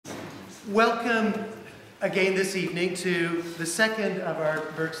Welcome again this evening to the second of our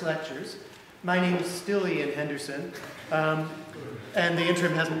Birks lectures. My name is still Ian Henderson, and the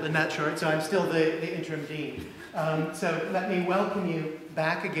interim hasn't been that short, so I'm still the interim dean. So let me welcome you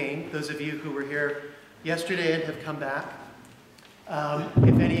back again, those of you who were here yesterday and have come back.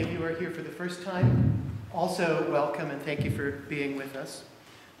 If any of you are here for the first time, also welcome and thank you for being with us.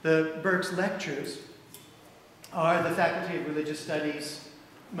 The Birks lectures are the Faculty of Religious Studies'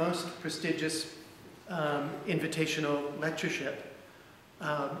 most prestigious invitational lectureship.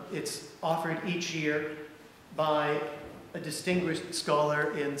 It's offered each year by a distinguished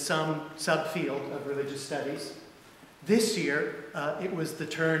scholar in some subfield of religious studies. This year, it was the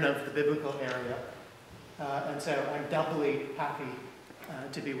turn of the biblical area, and so I'm doubly happy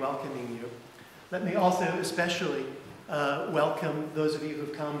to be welcoming you. Let me also especially welcome those of you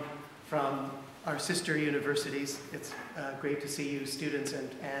who've come from our sister universities. It's great to see you, students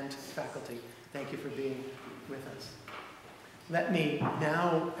and faculty. Thank you for being with us. Let me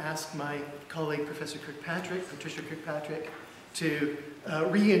now ask my colleague, Patricia Kirkpatrick, to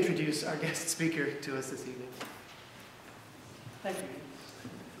reintroduce our guest speaker to us this evening. Thank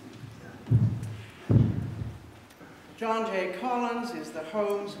you. John J. Collins is the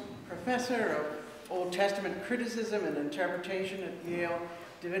Holmes Professor of Old Testament Criticism and Interpretation at Yale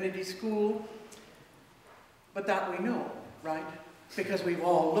Divinity School. But that we know, right? Because we've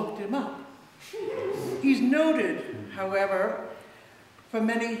all looked him up. He's noted, however, for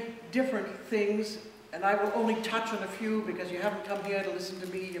many different things, and I will only touch on a few because you haven't come here to listen to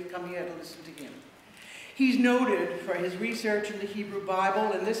me, you've come here to listen to him. He's noted for his research in the Hebrew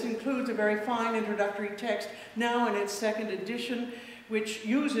Bible, and this includes a very fine introductory text, now in its second edition, which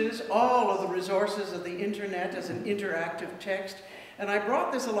uses all of the resources of the internet as an interactive text. And I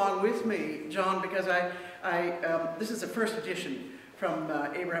brought this along with me, John, because this is the first edition from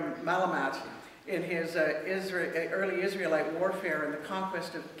Abraham Malamat in his early Israelite warfare and the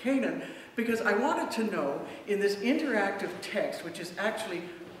conquest of Canaan, because I wanted to know in this interactive text, which is actually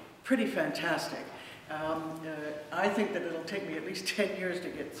pretty fantastic. I think that it'll take me at least 10 years to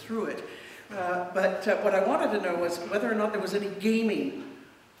get through it. But what I wanted to know was whether or not there was any gaming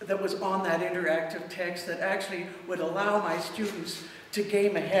that was on that interactive text that actually would allow my students to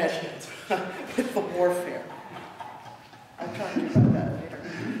game ahead with the warfare. I'll try to do about that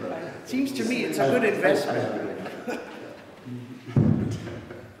later. It seems to me it's a good investment.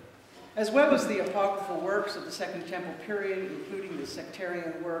 As well as the apocryphal works of the Second Temple period, including the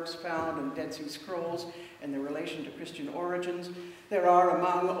sectarian works found in Dead Sea Scrolls and their relation to Christian origins, there are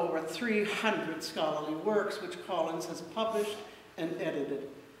among over 300 scholarly works which Collins has published and edited.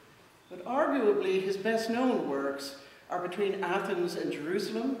 But arguably his best-known works are Between Athens and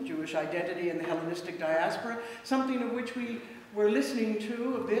Jerusalem, Jewish Identity in the Hellenistic Diaspora, something of which we were listening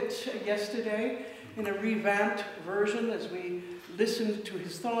to a bit yesterday in a revamped version as we listened to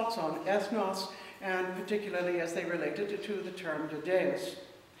his thoughts on ethnos, and particularly as they related to the term Judaism.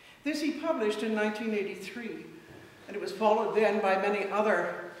 This he published in 1983, and it was followed then by many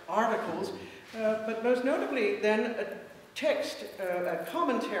other articles, but most notably then a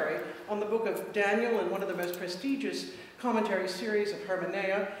commentary on the book of Daniel and one of the most prestigious commentary series of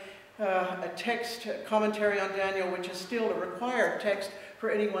Hermeneia, a text commentary on Daniel which is still a required text for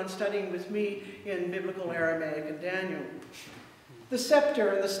anyone studying with me in biblical Aramaic and Daniel. The Scepter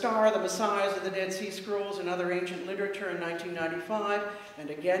and the Star, the Messiahs of the Dead Sea Scrolls and other ancient literature in 1995, and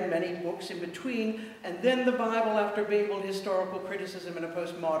again many books in between, and then the Bible after Babel, historical criticism in a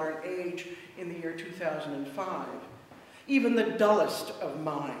postmodern age in the year 2005. Even the dullest of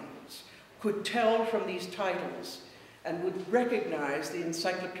minds could tell from these titles and would recognize the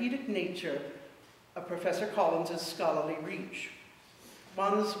encyclopedic nature of Professor Collins's scholarly reach,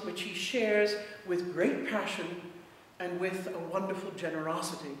 ones which he shares with great passion and with a wonderful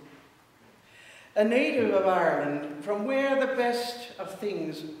generosity. A native of Ireland, from where the best of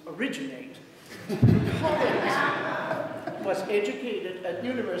things originate, Collins was educated at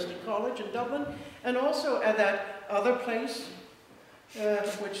University College in Dublin and also at that other place,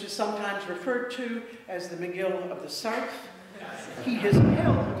 which is sometimes referred to as the McGill of the South. He has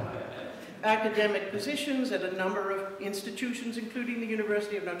held academic positions at a number of institutions, including the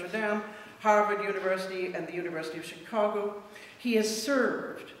University of Notre Dame, Harvard University, and the University of Chicago. He has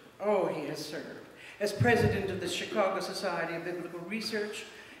served, as president of the Chicago Society of Biblical Research,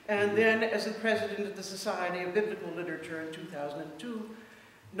 and then as the president of the Society of Biblical Literature in 2002,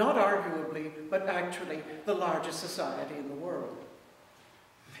 not arguably, but actually the largest society in the world.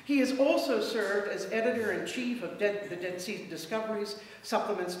 He has also served as editor-in-chief of the Dead Sea Discoveries,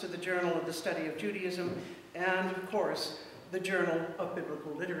 supplements to the Journal of the Study of Judaism, and, of course, the Journal of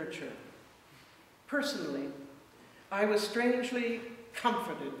Biblical Literature. Personally, I was strangely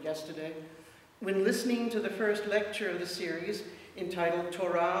comforted yesterday when listening to the first lecture of the series entitled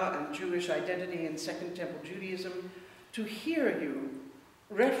Torah and Jewish Identity in Second Temple Judaism, to hear you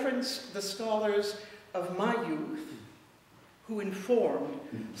reference the scholars of my youth who informed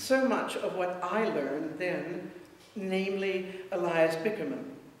so much of what I learned then, namely Elias Bickerman,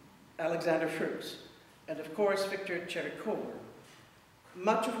 Alexander Birks, and of course Victor Cherikover,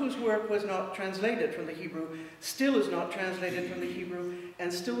 much of whose work was not translated from the Hebrew, still is not translated from the Hebrew,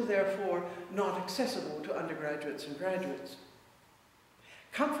 and still therefore not accessible to undergraduates and graduates.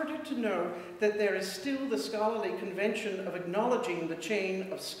 Comforted to know that there is still the scholarly convention of acknowledging the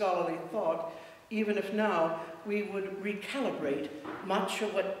chain of scholarly thought, even if now we would recalibrate much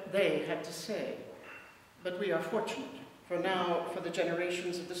of what they had to say. But we are fortunate, for now, for the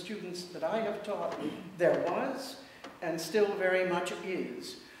generations of the students that I have taught, there was, and still very much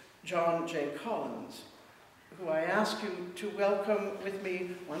is, John J. Collins, who I ask you to welcome with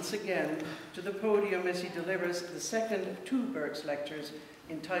me once again to the podium as he delivers the second of two Birks lectures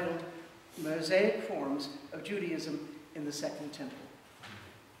entitled Mosaic Forms of Judaism in the Second Temple.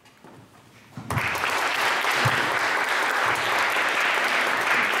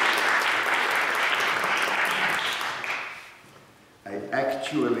 I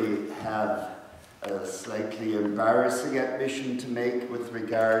actually have a slightly embarrassing admission to make with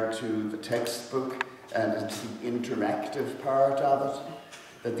regard to the textbook and the interactive part of it.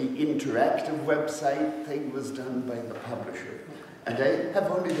 That the interactive website thing was done by the publisher. And I have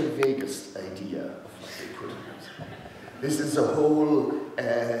only the vaguest idea of what they put in it. This is a whole,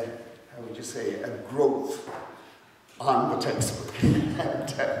 how would you say, a growth on the textbook.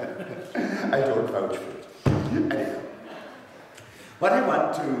 And I don't vouch for it. Anyhow, what I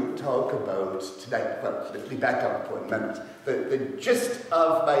want to talk about tonight, well, let me back up for a minute. The gist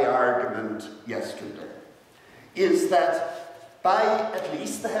of my argument yesterday is that by at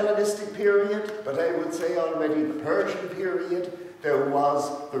least the Hellenistic period, but I would say already the Persian period, there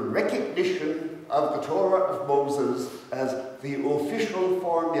was the recognition of the Torah of Moses as the official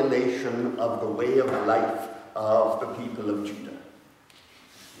formulation of the way of life of the people of Judah,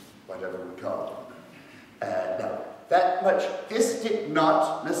 whatever we call them. Now, that much, this did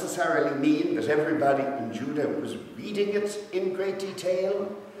not necessarily mean that everybody in Judah was reading it in great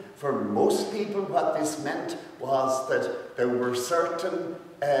detail. For most people, what this meant was that there were certain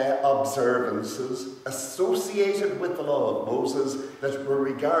observances associated with the law of Moses that were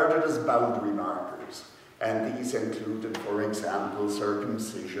regarded as boundary markers. And these included, for example,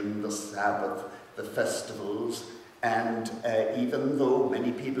 circumcision, the Sabbath, the festivals, and even though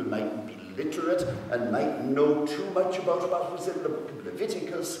many people mightn't be literate and mightn't know too much about what was in the book of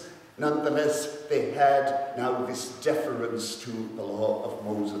Leviticus, nonetheless, they had now this deference to the law of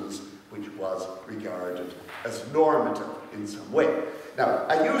Moses, which was regarded as normative in some way. Now,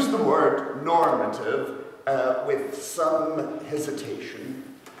 I use the word normative with some hesitation,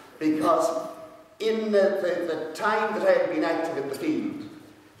 because in the time that I had been active in the field,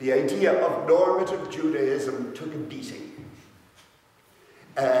 the idea of normative Judaism took a beating.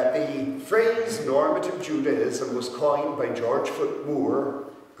 The phrase normative Judaism was coined by George Foot Moore,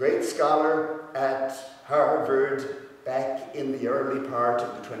 great scholar at Harvard back in the early part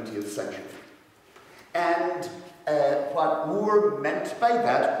of the 20th century. And what Moore meant by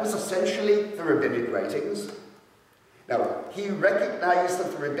that was essentially the rabbinic writings. Now, he recognized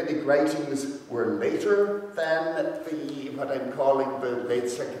that the rabbinic writings were later than what I'm calling the late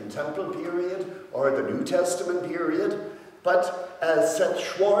Second Temple period or the New Testament period, but as Seth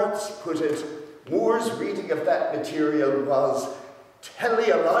Schwartz put it, Moore's reading of that material was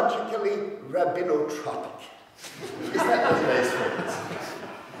teleologically rabbinotropic. Is that a nice phrase?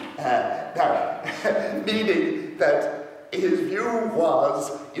 Meaning that his view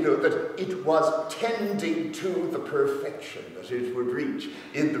was, that it was tending to the perfection that it would reach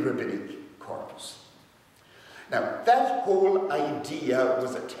in the rabbinic corpus. Now, that whole idea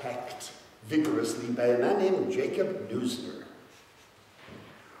was attacked vigorously by a man named Jacob Neusner,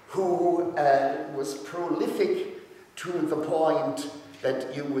 who was prolific to the point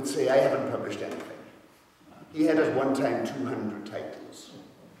that you would say, I haven't published anything. He had at one time 200 titles.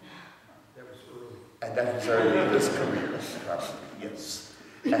 That was early. And that was early in his career, probably, yes.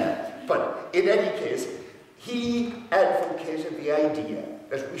 But in any case, he advocated the idea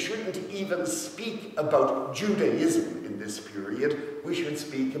that we shouldn't even speak about Judaism in this period, we should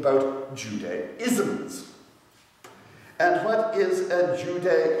speak about Judaisms. And what is a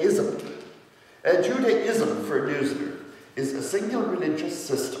Judaism? A Judaism, for Neusner, is a single religious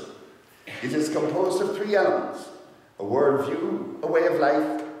system. It is composed of three elements: a worldview, a way of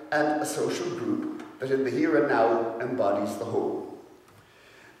life, and a social group, that in the here and now embodies the whole.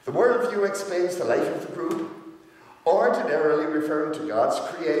 The worldview explains the life of the group, ordinarily referring to God's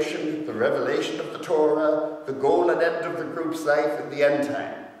creation, the revelation of the Torah, the goal and end of the group's life in the end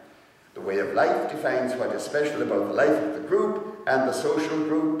time. The way of life defines what is special about the life of the group, and the social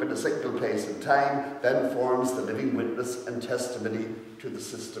group in a single place and time then forms the living witness and testimony to the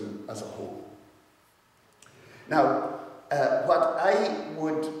system as a whole. Now, what I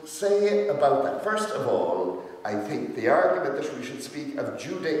would say about that, first of all, I think the argument that we should speak of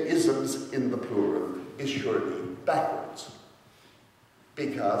Judaisms in the plural is surely backwards.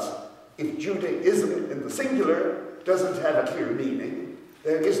 Because if Judaism in the singular doesn't have a clear meaning,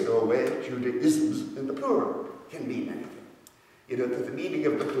 there is no way Judaisms in the plural can mean anything. You know, that the meaning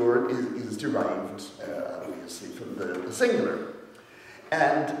of the plural is derived, obviously, from the singular.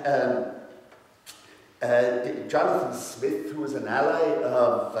 And Jonathan Smith, who was an ally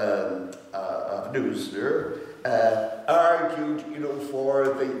of Neusner, argued, you know, for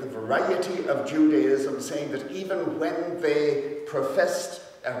the variety of Judaism, saying that even when they professed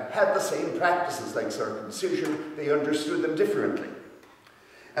had the same practices like circumcision, they understood them differently.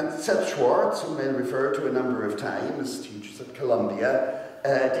 And Seth Schwartz, whom I refer to a number of times, teaches at Columbia,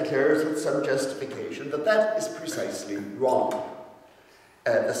 declares with some justification that that is precisely wrong.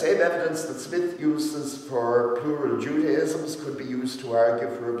 The same evidence that Smith uses for plural Judaisms could be used to argue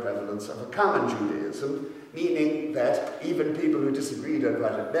for a prevalence of a common Judaism, meaning that even people who disagreed on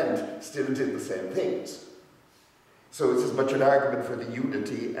what it meant still did the same things. So it's as much an argument for the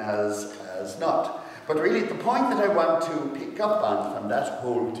unity as not. But really the point that I want to pick up on from that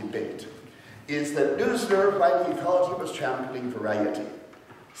whole debate is that Neusner, while he thought he was championing variety,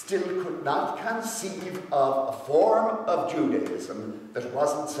 still could not conceive of a form of Judaism that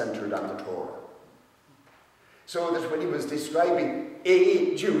wasn't centered on the Torah. So that when he was describing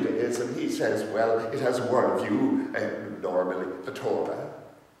a Judaism, he says, well, it has a worldview, normally the Torah.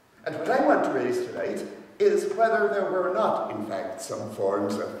 And what I want to raise tonight is whether there were not, in fact, some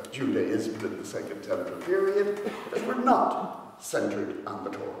forms of Judaism in the Second Temple period that were not centered on the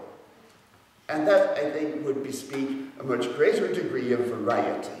Torah. And that, I think, would bespeak a much greater degree of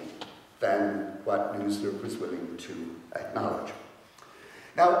variety than what Neusner was willing to acknowledge.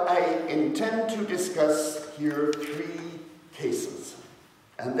 Now, I intend to discuss here 3 cases,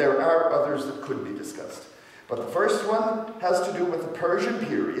 and there are others that could be discussed. But the first one has to do with the Persian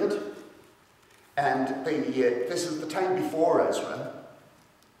period, and this is the time before Ezra.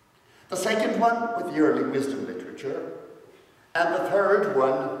 The second one with the early wisdom literature, and the third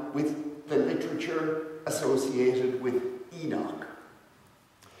one with the literature associated with Enoch.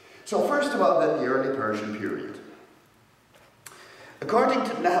 So first of all, then, the early Persian period. According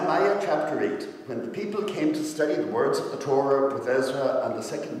to Nehemiah chapter 8, when the people came to study the words of the Torah with Ezra on the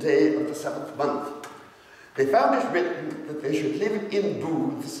 2nd day of the 7th month, they found it written that they should live in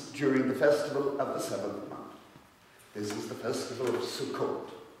booths during the festival of the 7th month. This is the festival of Sukkot.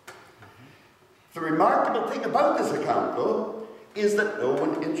 The remarkable thing about this account, though, is that no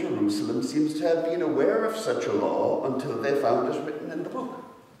one in Jerusalem seems to have been aware of such a law until they found it written in the book.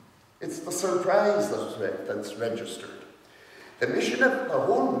 It's the surprise that's registered. The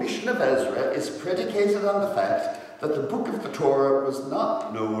whole mission of Ezra is predicated on the fact that the book of the Torah was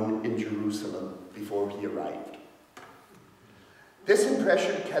not known in Jerusalem before he arrived. This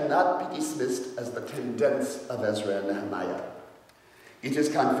impression cannot be dismissed as the tendency of Ezra and Nehemiah. It is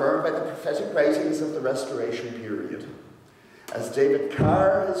confirmed by the prophetic writings of the Restoration period. As David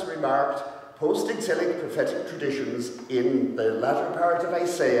Carr has remarked, post-exilic prophetic traditions in the latter part of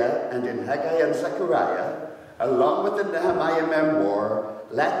Isaiah and in Haggai and Zechariah, along with the Nehemiah memoir,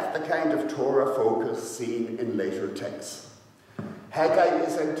 lack the kind of Torah focus seen in later texts. Haggai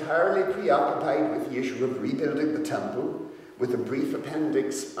is entirely preoccupied with the issue of rebuilding the temple, with a brief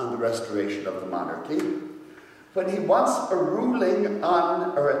appendix on the restoration of the monarchy. When he wants a ruling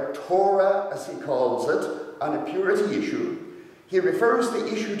on, or a Torah, as he calls it, on a purity issue, he refers the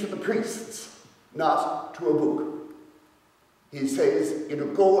issue to the priests, not to a book. He says,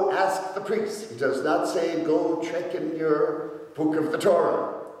 go ask the priests. He does not say, go check in your book of the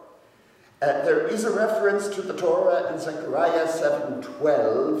Torah. There is a reference to the Torah in Zechariah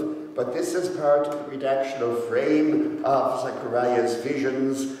 7:12, but this is part of the redactional frame of Zechariah's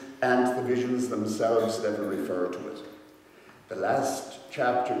visions, and the visions themselves never refer to it. The last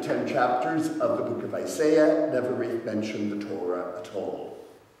 10 chapters of the book of Isaiah never mention the Torah at all.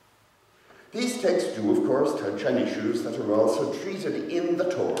 These texts do, of course, touch on issues that are also treated in the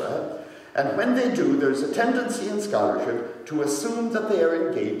Torah, and when they do, there's a tendency in scholarship to assume that they are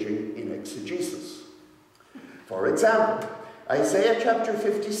engaging in exegesis. For example, Isaiah chapter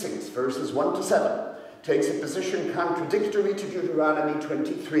 56, verses 1 to 7, takes a position contradictory to Deuteronomy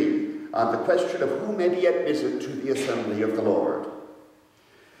 23 on the question of who may be admitted to the assembly of the Lord.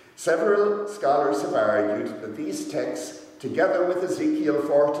 Several scholars have argued that these texts, together with Ezekiel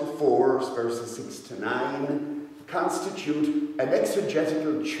 44, verses 6 to 9, constitute an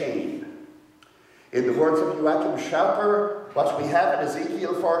exegetical chain. In the words of Joachim Schapper, what we have in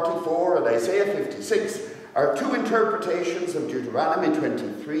Ezekiel 44 and Isaiah 56 are two interpretations of Deuteronomy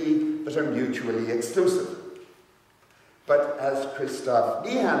 23 that are mutually exclusive. But as Christoph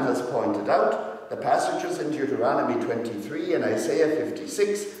Niehan has pointed out, the passages in Deuteronomy 23 and Isaiah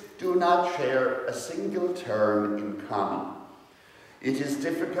 56 do not share a single term in common. It is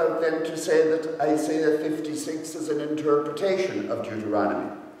difficult then to say that Isaiah 56 is an interpretation of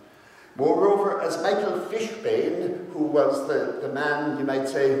Deuteronomy. Moreover, as Michael Fishbane, who was the man, you might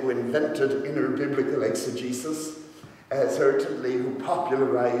say, who invented inner biblical exegesis, certainly who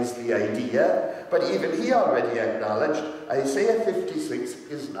popularized the idea, but even he already acknowledged Isaiah 56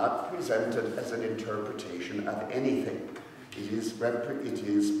 is not presented as an interpretation of anything. It is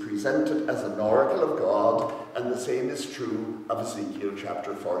presented as an oracle of God, and the same is true of Ezekiel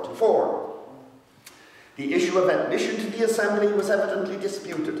chapter 44. The issue of admission to the assembly was evidently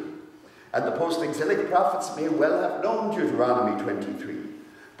disputed, and the post-exilic prophets may well have known Deuteronomy 23.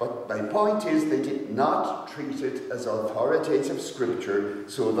 But my point is they did not treat it as authoritative scripture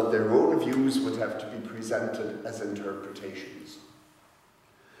so that their own views would have to be presented as interpretations.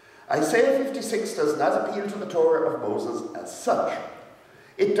 Isaiah 56 does not appeal to the Torah of Moses as such.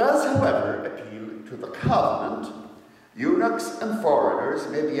 It does, however, appeal to the covenant. Eunuchs and foreigners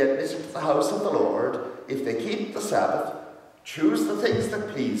may be admitted to the house of the Lord if they keep the Sabbath, choose the things that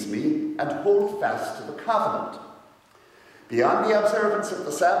please me, and hold fast to the covenant. Beyond the observance of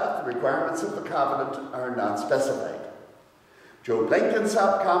the Sabbath, the requirements of the covenant are not specified. Joe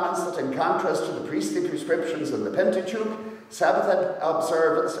Blenkinsop comments that in contrast to the priestly prescriptions in the Pentateuch, Sabbath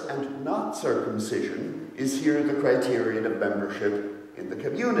observance and not circumcision is here the criterion of membership in the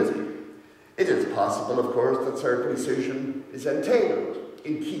community. It is possible, of course, that circumcision is entailed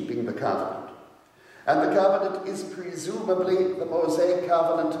in keeping the covenant. And the covenant is presumably the Mosaic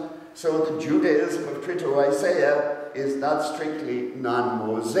covenant, so the Judaism of Trito-Isaiah is not strictly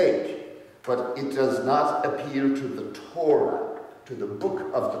non-Mosaic, but it does not appeal to the Torah, to the book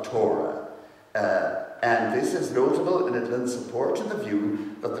of the Torah. And this is notable, and it lends support to the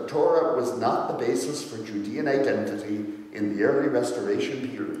view that the Torah was not the basis for Judean identity in the early Restoration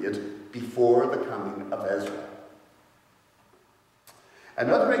period before the coming of Ezra.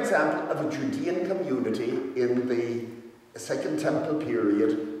 Another example of a Judean community in the Second Temple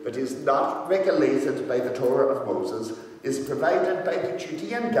period that is not regulated by the Torah of Moses is provided by the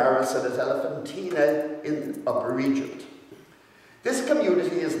Judean garrison at Elephantina in Upper Egypt. This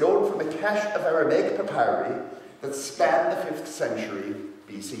community is known from a cache of Aramaic papyri that span the 5th century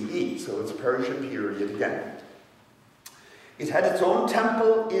BCE, so it's Persian period again. It had its own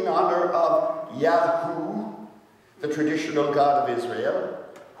temple in honor of Yahu, the traditional god of Israel,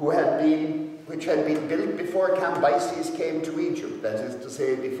 which had been built before Cambyses came to Egypt, that is to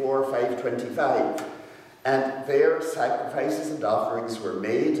say before 525. And there sacrifices and offerings were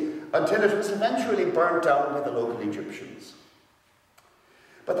made until it was eventually burnt down by the local Egyptians.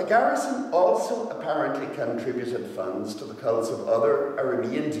 But the garrison also apparently contributed funds to the cults of other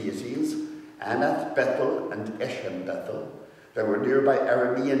Aramean deities, Anath Bethel and Eshem Bethel. There were nearby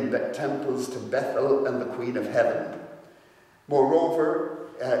Aramean temples to Bethel and the Queen of Heaven. Moreover,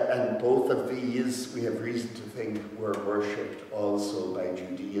 and both of these, we have reason to think, were worshipped also by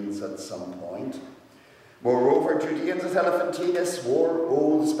Judeans at some point. Moreover, Judeans at Elephantina swore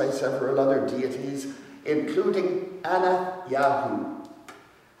oaths by several other deities, including Anayahu,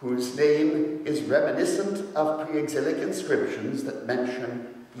 whose name is reminiscent of pre-exilic inscriptions that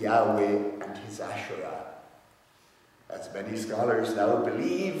mention Yahweh and his Asherah. As many scholars now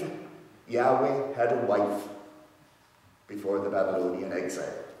believe, Yahweh had a wife before the Babylonian exile.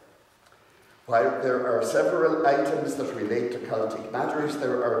 While there are several items that relate to cultic matters,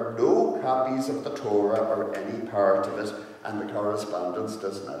 there are no copies of the Torah or any part of it, and the correspondence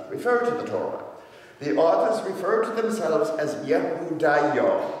does not refer to the Torah. The authors refer to themselves as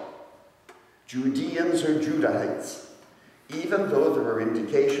Yehudayah, Judeans or Judahites, even though there are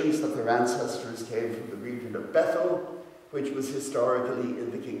indications that their ancestors came from the region of Bethel, which was historically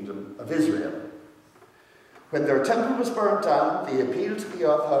in the kingdom of Israel. When their temple was burnt down, they appealed to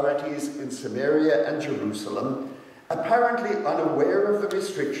the authorities in Samaria and Jerusalem, apparently unaware of the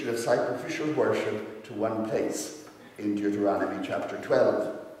restriction of sacrificial worship to one place in Deuteronomy chapter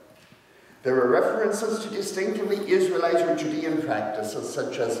 12. There are references to distinctively Israelite or Judean practices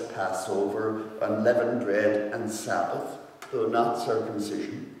such as Passover, unleavened bread, and Sabbath, though not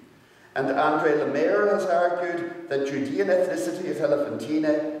circumcision. And André Lemaire has argued that Judean ethnicity at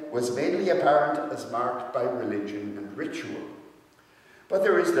Elephantine was mainly apparent as marked by religion and ritual. But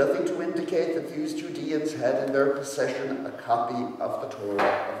there is nothing to indicate that these Judeans had in their possession a copy of the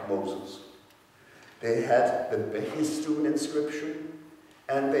Torah of Moses. They had the Behistun inscription,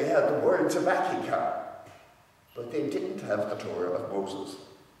 and they had the words of Achikar, but they didn't have the Torah of Moses.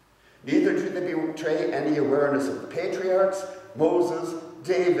 Neither do they betray any awareness of the patriarchs, Moses,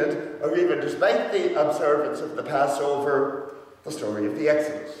 David, or even, despite the observance of the Passover, the story of the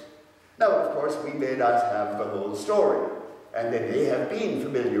Exodus. Now, of course, we may not have the whole story, and they may have been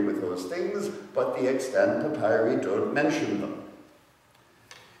familiar with those things, but the extant papyri don't mention them.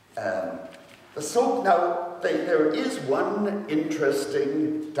 There is one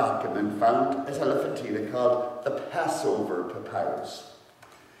interesting document found at Elephantine called the Passover Papyrus.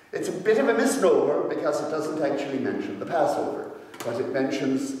 It's a bit of a misnomer because it doesn't actually mention the Passover, but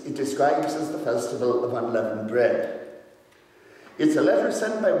it describes as the festival of unleavened bread. It's a letter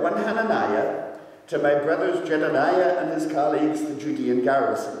sent by one Hananiah to my brothers Jedediah and his colleagues, the Judean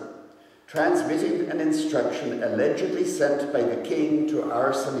garrison, transmitting an instruction allegedly sent by the king to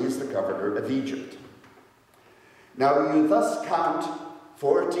Arsames, the governor of Egypt. Now you thus count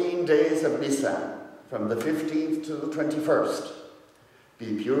 14 days of Nisan, from the 15th to the 21st.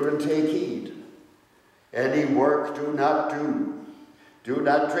 Be pure and take heed. Any work do not do. Do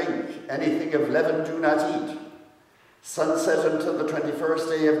not drink. Anything of leaven do not eat. Sunset until the 21st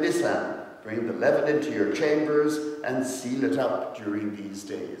day of Nisan. Bring the leaven into your chambers and seal it up during these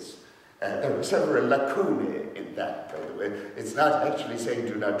days. There were several lacunae in that, by the way. It's not actually saying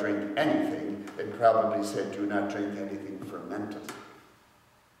do not drink anything. It probably said do not drink anything fermented.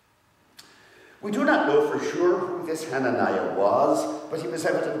 We do not know for sure who this Hananiah was, but he was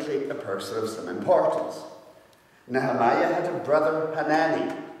evidently a person of some importance. Nehemiah had a brother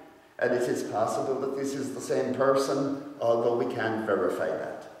Hanani, and it is possible that this is the same person, although we can't verify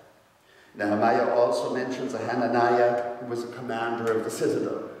that. Nehemiah also mentions a Hananiah who was a commander of the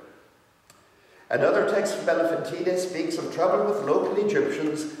citadel. Another text from Elephantine speaks of trouble with local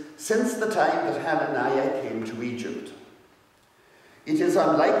Egyptians since the time that Hananiah came to Egypt. It is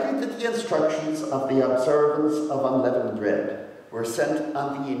unlikely that the instructions of the observance of unleavened bread were sent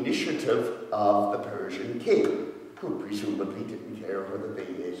on the initiative of the Persian king, who presumably didn't care whether they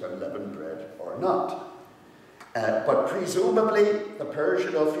ate unleavened bread or not. But presumably the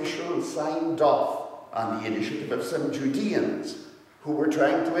Persian officials signed off on the initiative of some Judeans who were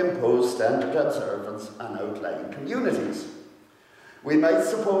trying to impose standard observance on outlying communities. We might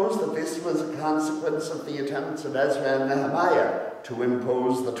suppose that this was a consequence of the attempts of Ezra and Nehemiah to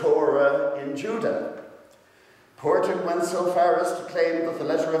impose the Torah in Judah. Porton went so far as to claim that the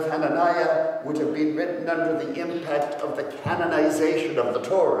letter of Hananiah would have been written under the impact of the canonization of the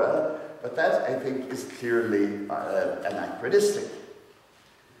Torah, but that, I think, is clearly anachronistic.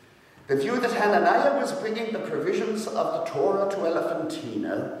 The view that Hananiah was bringing the provisions of the Torah to Elephantine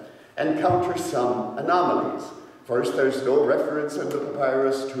encounters some anomalies. First, there's no reference in the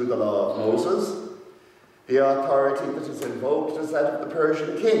papyrus to the law of Moses. The authority that is invoked is that of the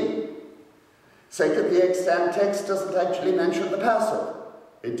Persian king. Second, the extant text doesn't actually mention the Passover.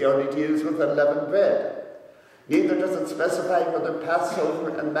 It only deals with unleavened bread. Neither does it specify whether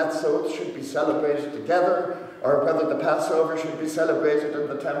Passover and Matzot should be celebrated together, or whether the Passover should be celebrated in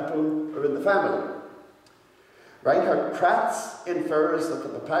the temple or in the family. Reinhard Kratz infers that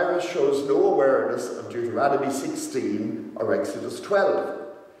the papyrus shows no awareness of Deuteronomy 16 or Exodus 12.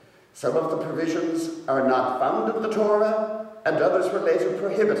 Some of the provisions are not found in the Torah, and others were later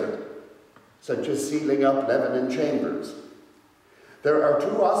prohibited, such as sealing up leaven in chambers. There are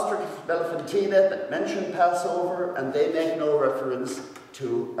two ostriches from Elephantine that mention Passover, and they make no reference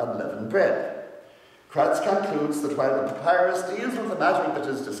to unleavened bread. Kratz concludes that while the papyrus deals with the matter that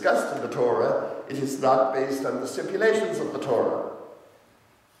is discussed in the Torah, it is not based on the stipulations of the Torah.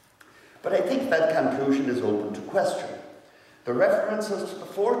 But I think that conclusion is open to question. The references to the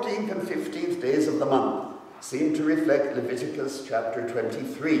 14th and 15th days of the month seem to reflect Leviticus chapter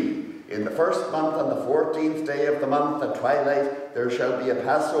 23. In the first month, on the 14th day of the month at twilight, there shall be a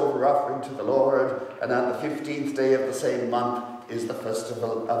Passover offering to the Lord, and on the 15th day of the same month is the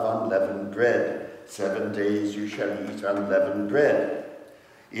festival of unleavened bread. 7 days you shall eat unleavened bread.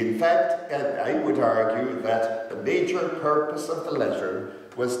 In fact, I would argue that the major purpose of the letter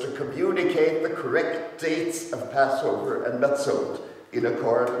was to communicate the correct dates of Passover and Matzot in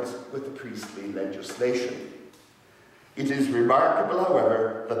accordance with the priestly legislation. It is remarkable,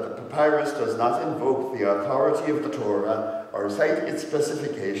 however, that the papyrus does not invoke the authority of the Torah or cite its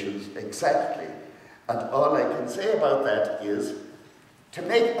specifications exactly. And all I can say about that is, to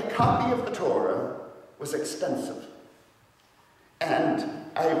make a copy of the Torah was expensive. And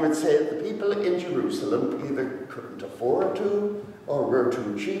I would say that the people in Jerusalem either couldn't afford to or were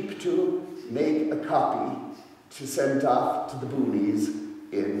too cheap to make a copy to send off to the boonies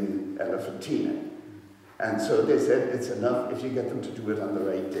in Elephantina. And so they said it's enough if you get them to do it on the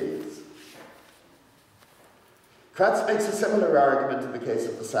right days. Kratz makes a similar argument in the case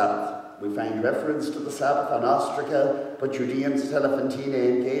of the Sabbath. We find reference to the Sabbath on Ostraca, but Judeans at Elephantina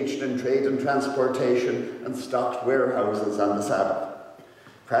engaged in trade and transportation and stocked warehouses on the Sabbath.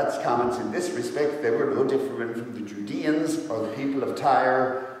 Kratz comments, in this respect, they were no different from the Judeans or the people of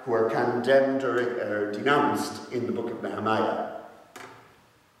Tyre who are condemned or denounced in the book of Nehemiah.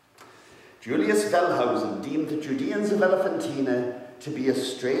 Julius Wellhausen deemed the Judeans of Elephantina to be a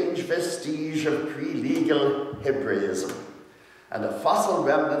strange vestige of pre-legal Hebraism and a fossil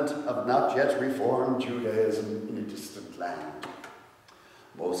remnant of not yet reformed Judaism in a distant land.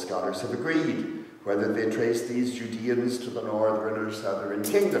 Most scholars have agreed whether they trace these Judeans to the northern or southern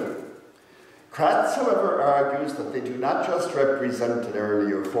kingdom. Kratz, however, argues that they do not just represent an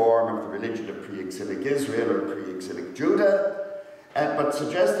earlier form of the religion of pre-exilic Israel or pre-exilic Judah, but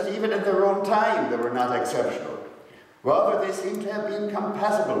suggests that even in their own time they were not exceptional. Rather, they seem to have been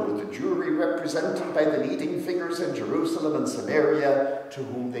compatible with the Jewry represented by the leading figures in Jerusalem and Samaria to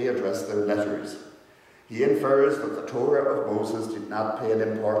whom they addressed their letters. He infers that the Torah of Moses did not play an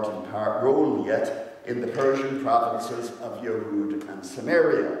important role yet in the Persian provinces of Yehud and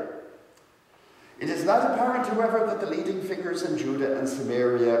Samaria. It is not apparent, however, that the leading figures in Judah and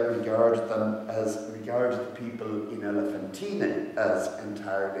Samaria regarded the people in Elephantina as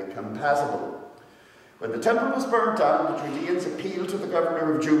entirely compatible. When the temple was burnt down, the Judeans appealed to the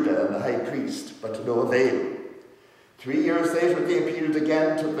governor of Judah and the high priest, but to no avail. 3 years later, they appealed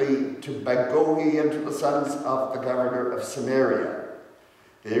again to Bagohi and to the sons of the governor of Samaria.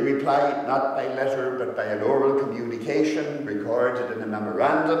 They replied not by letter, but by an oral communication recorded in a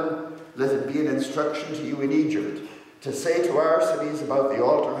memorandum. Let it be an instruction to you in Egypt to say to our cities about the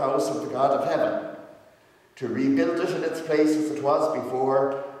altar house of the God of heaven, to rebuild it in its place as it was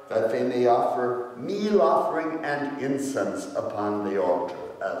before, that they may offer meal offering and incense upon the altar,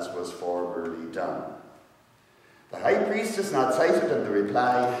 as was formerly done. The high priest is not cited in the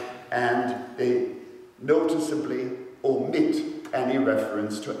reply, and they noticeably omit any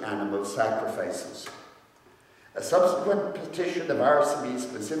reference to animal sacrifices. A subsequent petition of Arsamy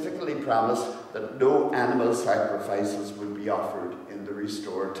specifically promised that no animal sacrifices would be offered in the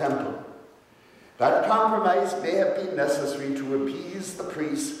restored temple. That compromise may have been necessary to appease the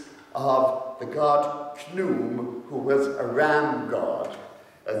priests of the god Khnum, who was a ram god.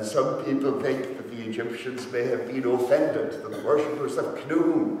 And some people think that the Egyptians may have been offended, the worshippers of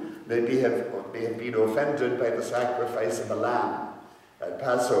Khnum may have been offended by the sacrifice of a lamb at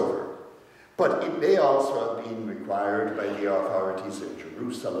Passover. But it may also have been required by the authorities in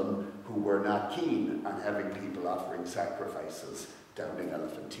Jerusalem, who were not keen on having people offering sacrifices down in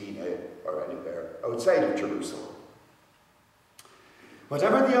Elephantina or anywhere outside of Jerusalem.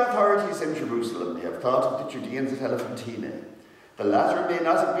 Whatever the authorities in Jerusalem may have thought of the Judeans at Elephantina, the latter may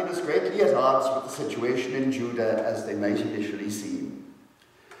not have been as greatly at odds with the situation in Judah as they might initially seem.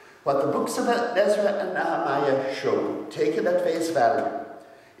 What the books of Ezra and Nehemiah show, taken at face value,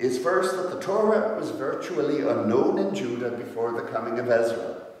 is first that the Torah was virtually unknown in Judah before the coming of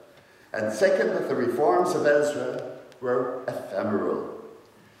Ezra, and second that the reforms of Ezra were ephemeral.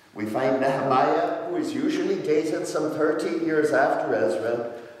 We find Nehemiah, who is usually dated some 13 years after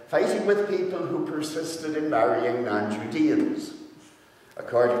Ezra, fighting with people who persisted in marrying non-Judeans.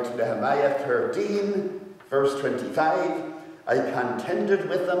 According to Nehemiah 13, verse 25, I contended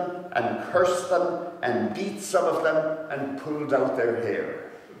with them and cursed them and beat some of them and pulled out their hair.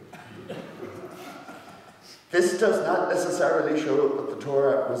 This does not necessarily show that the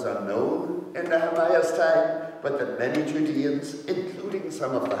Torah was unknown in Nehemiah's time, but that many Judeans, including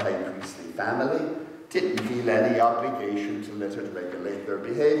some of the high priestly family, didn't feel any obligation to let it regulate their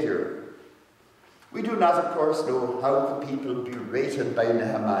behavior. We do not, of course, know how the people berated by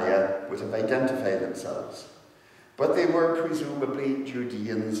Nehemiah would have identified themselves, but they were presumably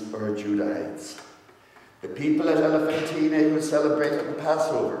Judeans or Judahites. The people at Elephantina who celebrated the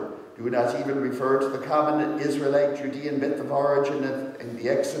Passover do not even refer to the common Israelite Judean myth of origin in the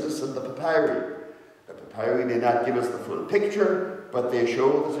Exodus and the papyri. The papyri may not give us the full picture, but they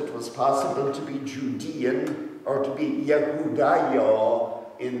show that it was possible to be Judean or to be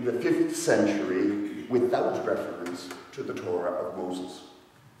Yehudaya in the 5th century without reference to the Torah of Moses.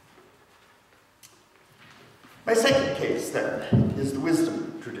 My second case, then, is the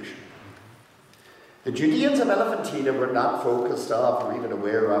wisdom tradition. The Judeans of Elephantina were not focused on or even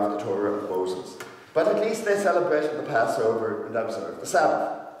aware of the Torah of Moses, but at least they celebrated the Passover and observed the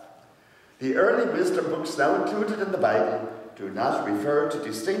Sabbath. The early wisdom books now included in the Bible do not refer to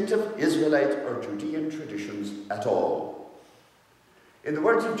distinctive Israelite or Judean traditions at all. In the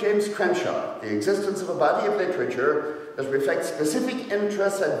words of James Crenshaw, the existence of a body of literature that reflects specific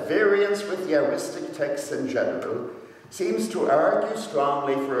interests at variance with the Aristic texts in general seems to argue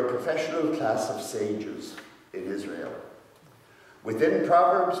strongly for a professional class of sages in Israel. Within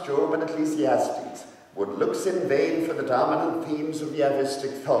Proverbs, Job, and Ecclesiastes, one looks in vain for the dominant themes of the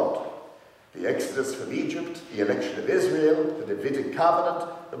Aristic thought: the Exodus from Egypt, the election of Israel, the Davidic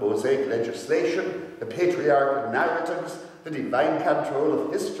covenant, the Mosaic legislation, the patriarchal narratives, the divine control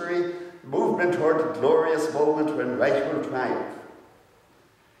of history, the movement toward the glorious moment when right will triumph.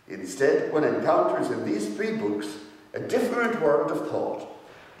 Instead, one encounters in these three books a different world of thought,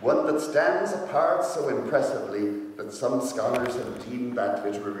 one that stands apart so impressively that some scholars have deemed that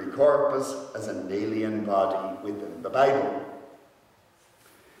literary corpus as an alien body within the Bible.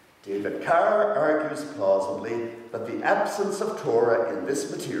 David Carr argues plausibly that the absence of Torah in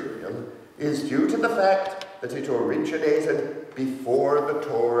this material is due to the fact that it originated before the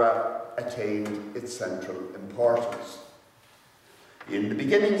Torah attained its central importance. In the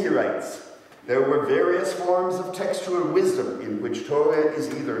beginning, he writes, there were various forms of textual wisdom in which Torah is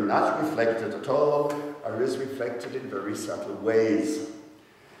either not reflected at all or is reflected in very subtle ways.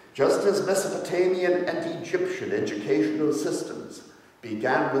 Just as Mesopotamian and Egyptian educational systems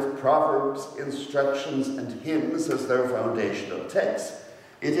began with proverbs, instructions, and hymns as their foundational texts,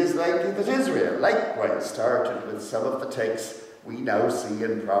 it is likely that Israel likewise started with some of the texts we now see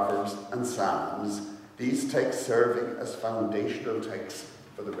in Proverbs and Psalms, these texts serving as foundational texts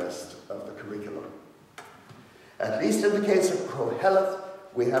for the rest of the curriculum. At least in the case of Koheleth,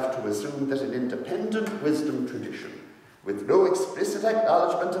 we have to assume that an independent wisdom tradition, with no explicit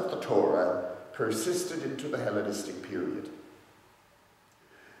acknowledgement of the Torah, persisted into the Hellenistic period.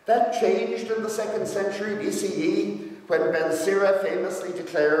 That changed in the 2nd century BCE when Ben Sira famously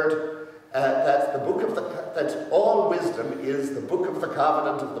declared that all wisdom is the book of the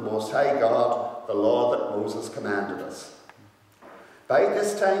covenant of the Most High God, the law that Moses commanded us. By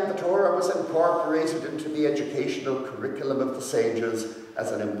this time, the Torah was incorporated into the educational curriculum of the sages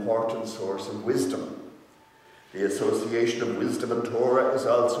as an important source of wisdom. The association of wisdom and Torah is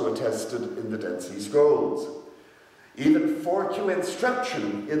also attested in the Dead Sea Scrolls. Even 4Q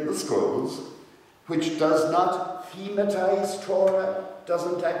instruction in the scrolls, which does not thematize Torah,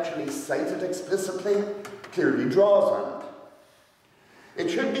 doesn't actually cite it explicitly, clearly draws on it. It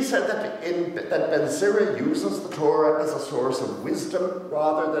should be said that Ben Sira uses the Torah as a source of wisdom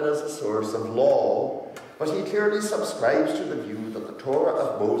rather than as a source of law, but he clearly subscribes to the view that the Torah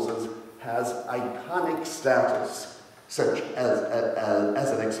of Moses has iconic status, such as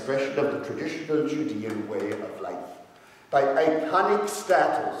an expression of the traditional Judean way of life. By iconic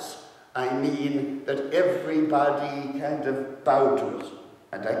status, I mean that everybody kind of bowed to it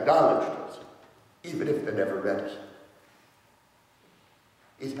and acknowledged it, even if they never read it.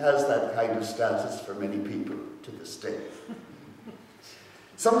 It has that kind of status for many people to this day.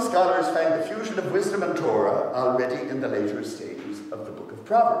 Some scholars find the fusion of wisdom and Torah already in the later stages of the book of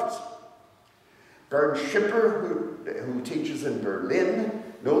Proverbs. Bernd Schipper, who teaches in Berlin,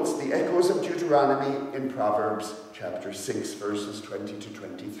 notes the echoes of Deuteronomy in Proverbs chapter 6, verses 20 to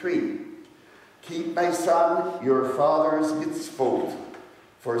 23. Keep, my son, your father's mitzvot.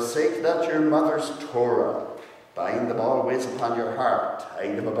 Forsake not your mother's Torah. Bind them always upon your heart.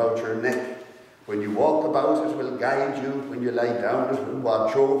 Tie them about your neck. When you walk about, it will guide you. When you lie down, it will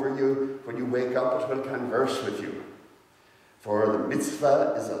watch over you. When you wake up, it will converse with you. For the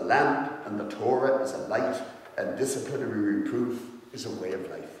mitzvah is a lamp, and the Torah is a light, and disciplinary reproof is a way of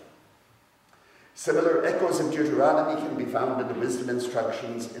life. Similar echoes of Deuteronomy can be found in the wisdom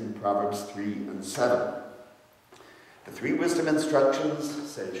instructions in Proverbs 3 and 7. The three wisdom instructions,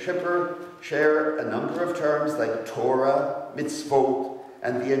 says Schipper, share a number of terms like Torah, mitzvot,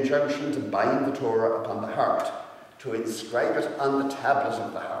 and the injunction to bind the Torah upon the heart, to inscribe it on the tablet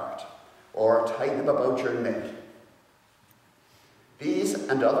of the heart, or tie them about your neck. These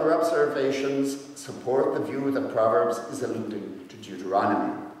and other observations support the view that Proverbs is alluding to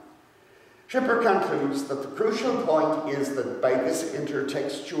Deuteronomy. Schipper concludes that the crucial point is that by this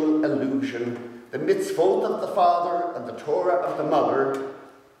intertextual allusion, the mitzvot of the father and the Torah of the mother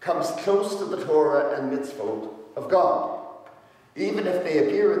comes close to the Torah and mitzvot of God. Even if they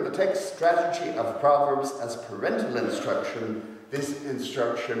appear in the text strategy of Proverbs as parental instruction, this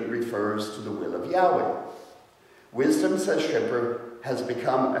instruction refers to the will of Yahweh. Wisdom, says Schipper, has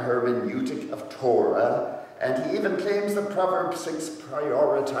become a hermeneutic of Torah, and he even claims that Proverbs 6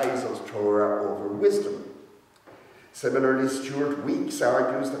 prioritizes Torah over wisdom. Similarly, Stuart Weeks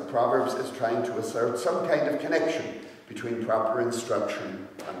argues that Proverbs is trying to assert some kind of connection between proper instruction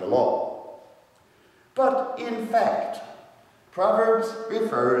and the law. But in fact, Proverbs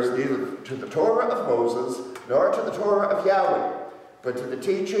refers neither to the Torah of Moses nor to the Torah of Yahweh, but to the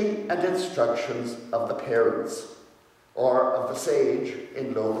teaching and instructions of the parents, or of the sage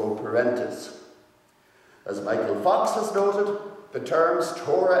in loco parentis. As Michael Fox has noted, the terms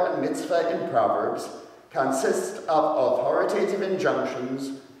Torah and mitzvah in Proverbs consist of authoritative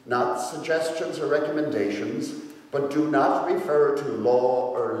injunctions, not suggestions or recommendations, but do not refer to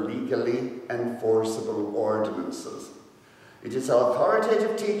law or legally enforceable ordinances. It is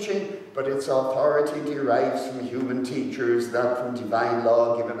authoritative teaching, but its authority derives from human teachers, not from divine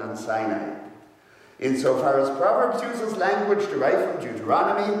law given on Sinai. Insofar as Proverbs uses language derived from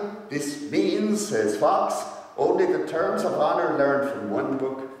Deuteronomy, this means, says Fox, only the terms of honour learned from one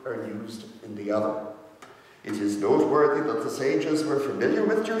book are used in the other. It is noteworthy that the sages were familiar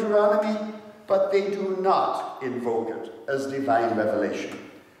with Deuteronomy, but they do not invoke it as divine revelation.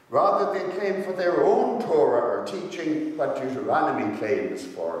 Rather, they claim for their own Torah or teaching what Deuteronomy claims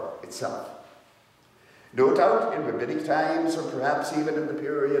for itself. No doubt, in rabbinic times, or perhaps even in the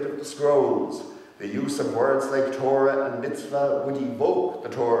period of the scrolls, the use of words like Torah and mitzvah would evoke the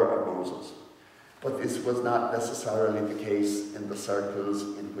Torah of Moses. But this was not necessarily the case in the circles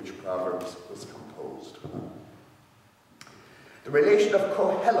in which Proverbs was composed. The relation of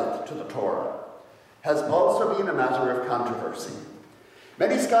Koheleth to the Torah has also been a matter of controversy.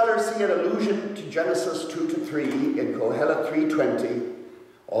 Many scholars see an allusion to Genesis 2-3 in Koheleth 3:20.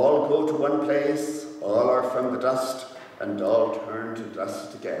 All go to one place, all are from the dust, and all turn to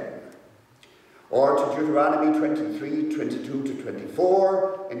dust again. Or to Deuteronomy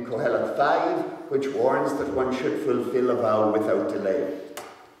 23:22-24 in Koheleth 5, which warns that one should fulfill a vow without delay.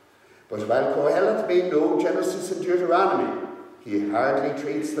 But while Koheleth may know Genesis and Deuteronomy, he hardly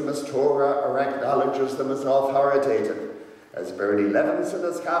treats them as Torah or acknowledges them as authoritative. As Bernie Levinson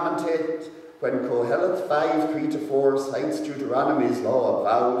has commented, when Koheleth 5:3-4 cites Deuteronomy's law of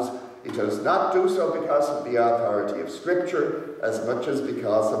vows, it does not do so because of the authority of Scripture as much as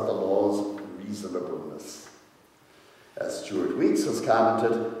because of the law's reasonableness. As Stuart Weeks has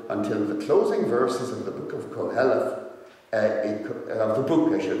commented, until the closing verses of the book of Koheleth,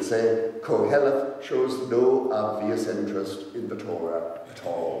 Koheleth shows no obvious interest in the Torah at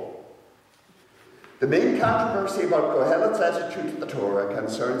all. The main controversy about Koheleth's attitude to the Torah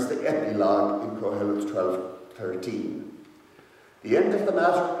concerns the epilogue in Koheleth 12:13. The end of the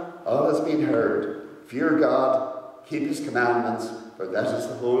matter, all has been heard. Fear God, keep his commandments, for that is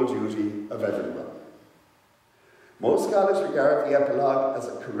the whole duty of everyone. Most scholars regard the epilogue as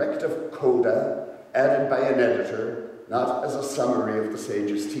a corrective coda added by an editor, not as a summary of the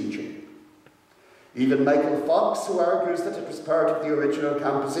sage's teaching. Even Michael Fox, who argues that it was part of the original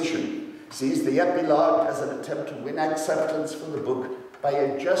composition, sees the epilogue as an attempt to win acceptance for the book by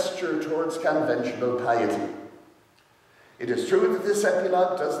a gesture towards conventional piety. It is true that this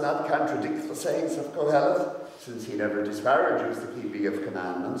epilogue does not contradict the sayings of Koheleth, since he never disparages the keeping of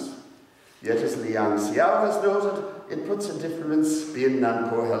commandments. Yet, as Liang Xiao has noted, it puts a different spin on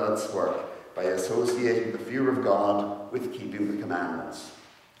Koheleth's work by associating the fear of God with keeping the commandments.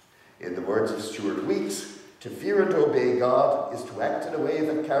 In the words of Stuart Weeks, to fear and obey God is to act in a way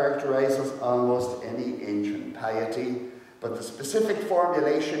that characterizes almost any ancient piety, but the specific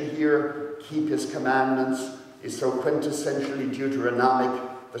formulation here, keep his commandments, is so quintessentially Deuteronomic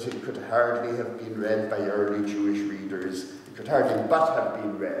that it could hardly have been read by early Jewish readers. It could hardly but have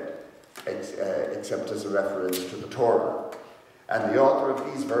been read, except as a reference to the Torah. And the author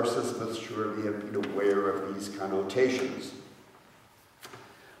of these verses must surely have been aware of these connotations.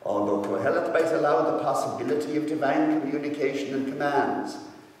 Although Koheleth might allow the possibility of divine communication and commands,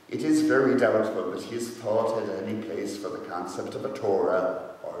 it is very doubtful that his thought had any place for the concept of a Torah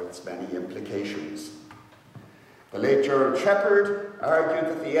or its many implications. The late Gerald Shepherd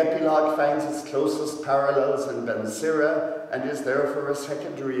argued that the epilogue finds its closest parallels in Ben Sira and is therefore a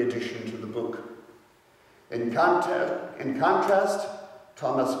secondary addition to the book. In contrast,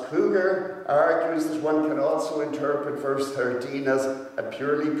 Thomas Kruger argues that one can also interpret verse 13 as a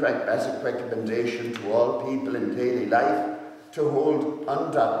purely pragmatic recommendation to all people in daily life to hold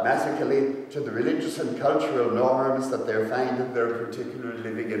undogmatically to the religious and cultural norms that they find in their particular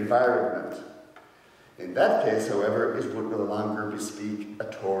living environment. In that case, however, it would no longer bespeak a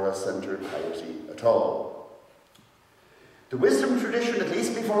Torah-centered piety at all. The wisdom tradition, at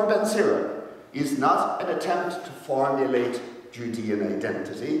least before Ben Sira, is not an attempt to formulate Judean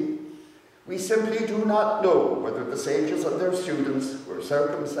identity. We simply do not know whether the sages and their students were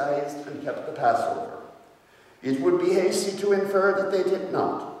circumcised and kept the Passover. It would be hasty to infer that they did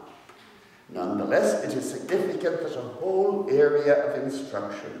not. Nonetheless, it is significant that a whole area of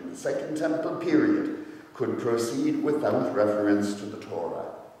instruction in the Second Temple period could proceed without reference to the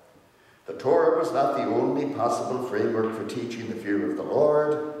Torah. The Torah was not the only possible framework for teaching the fear of the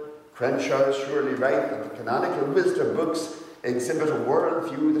Lord. Crenshaw is surely right that the canonical wisdom books exhibit a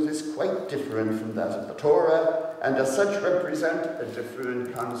worldview that is quite different from that of the Torah, and as such represent a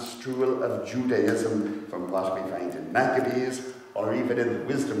different construal of Judaism from what we find in Maccabees, or even in the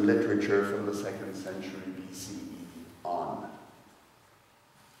wisdom literature from the 2nd century BCE on.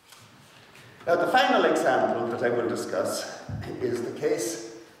 Now, the final example that I will discuss is the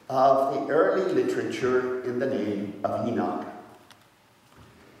case of the early literature in the name of Enoch.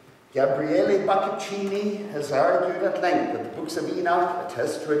 Gabriele Boccaccini has argued at length that the books of Enoch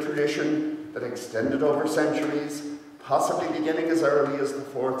attest to a tradition that extended over centuries, possibly beginning as early as the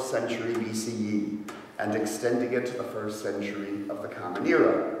 4th century BCE and extending into the 1st century of the Common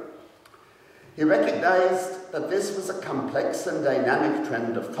Era. He recognized that this was a complex and dynamic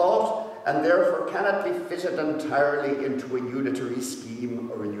trend of thought and therefore cannot be fitted entirely into a unitary scheme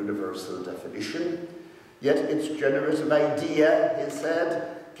or a universal definition. Yet its generative idea, he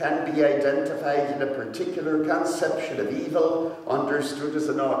said, can be identified in a particular conception of evil, understood as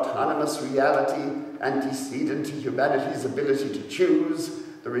an autonomous reality, antecedent to humanity's ability to choose,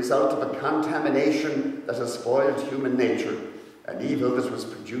 the result of a contamination that has spoiled human nature, an evil that was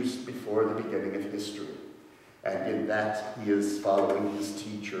produced before the beginning of history. And in that, he is following his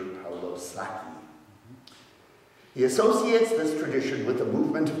teacher, Paolo Sacchi. He associates this tradition with a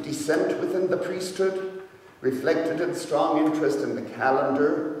movement of dissent within the priesthood, reflected in strong interest in the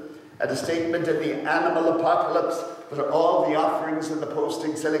calendar, and a statement in the animal apocalypse that all the offerings in the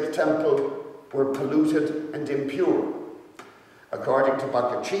post-exilic temple were polluted and impure. According to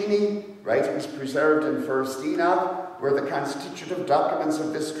Boccaccini, writings preserved in 1st Enoch were the constitutive documents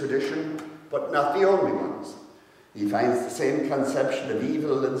of this tradition, but not the only ones. He finds the same conception of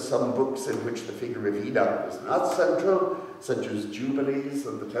evil in some books in which the figure of Enoch was not central, such as Jubilees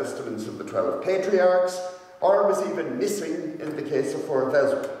and the Testaments of the 12 Patriarchs, or was even missing in the case of 4th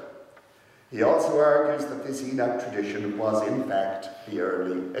Ezra. He also argues that this Enoch tradition was in fact the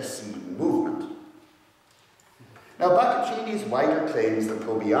early Essene movement. Now, Boccaccini's wider claims that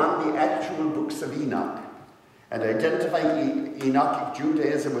go beyond the actual books of Enoch and identify Enochic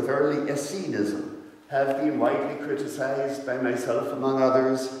Judaism with early Essenism have been widely criticized by myself, among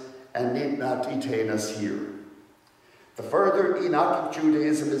others, and need not detain us here. The further Enochic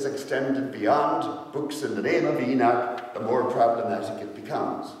Judaism is extended beyond books in the name of Enoch, the more problematic it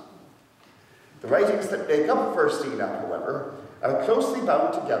becomes. The writings that make up 1st Enoch, however, are closely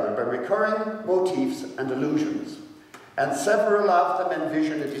bound together by recurring motifs and allusions, and several of them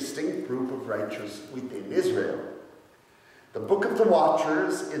envision a distinct group of righteous within Israel. The Book of the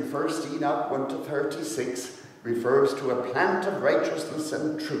Watchers in 1st Enoch 1-36 refers to a plant of righteousness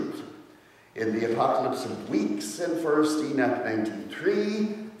and truth. In the Apocalypse of Weeks in 1st Enoch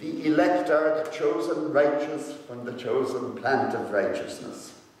 93, the elect are the chosen righteous from the chosen plant of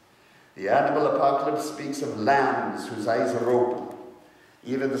righteousness. The animal apocalypse speaks of lambs whose eyes are open.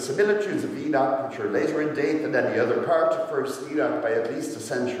 Even the similitudes of Enoch, which are later in date than any other part of 1st Enoch by at least a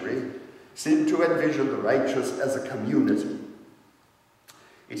century, seem to envision the righteous as a community.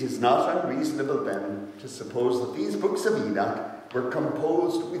 It is not unreasonable then to suppose that these books of Enoch were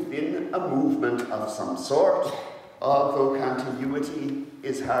composed within a movement of some sort, although continuity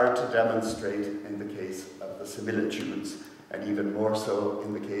is hard to demonstrate in the case of the similitudes, and even more so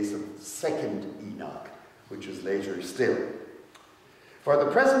in the case of 2nd Enoch, which is later still. For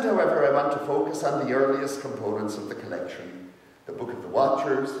the present, however, I want to focus on the earliest components of the collection: the Book of the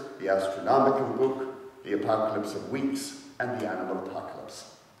Watchers, the Astronomical Book, the Apocalypse of Weeks, and the Animal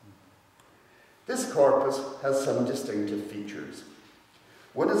Apocalypse. This corpus has some distinctive features.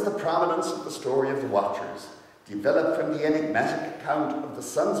 One is the prominence of the story of the Watchers, developed from the enigmatic account of the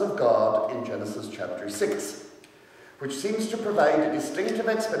sons of God in Genesis chapter 6, which seems to provide a distinctive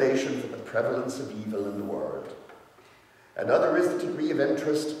explanation for the prevalence of evil in the world. Another is the degree of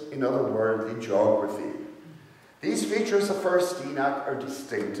interest in otherworldly geography. These features of 1st Enoch are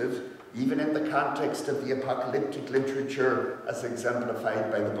distinctive, even in the context of the apocalyptic literature as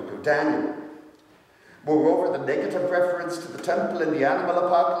exemplified by the Book of Daniel. Moreover, the negative reference to the temple in the animal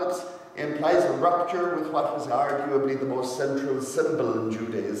apocalypse implies a rupture with what was arguably the most central symbol in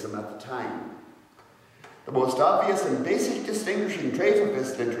Judaism at the time. The most obvious and basic distinguishing trait of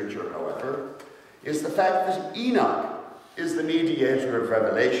this literature, however, is the fact that Enoch is the mediator of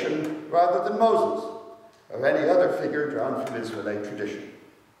revelation rather than Moses, or any other figure drawn from Israelite tradition.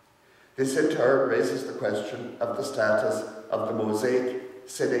 This in turn raises the question of the status of the Mosaic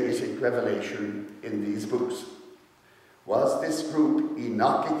Sinaitic revelation in these books. Was this group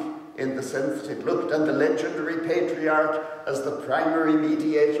Enochic in the sense that it looked on the legendary patriarch as the primary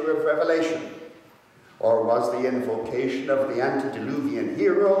mediator of revelation? Or was the invocation of the antediluvian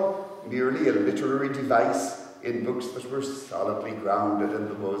hero merely a literary device in books that were solidly grounded in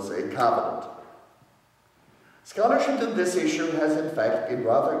the Mosaic covenant? Scholarship in this issue has in fact been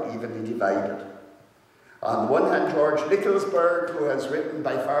rather evenly divided. On the one hand, George Nicholsburg, who has written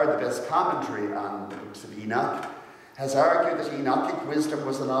by far the best commentary on the books of Enoch, has argued that Enochic wisdom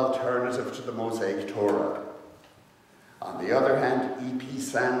was an alternative to the Mosaic Torah. On the other hand, E.P.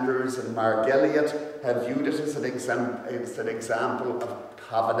 Sanders and Mark Elliott have viewed it as an example of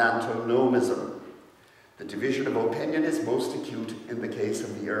covenantal nomism. The division of opinion is most acute in the case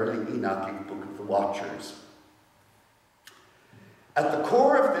of the early Enochic Book of the Watchers. At the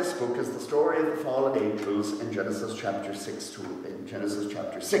core of this book is the story of the fallen angels in Genesis chapter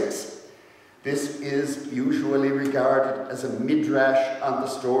 6. This is usually regarded as a midrash on the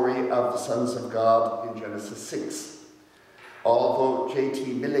story of the sons of God in Genesis 6. Although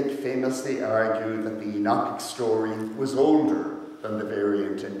J.T. Millick famously argued that the Enochic story was older than the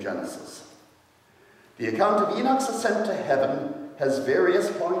variant in Genesis. The account of Enoch's ascent to heaven has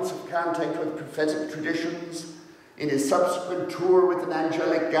various points of contact with prophetic traditions. In his subsequent tour with an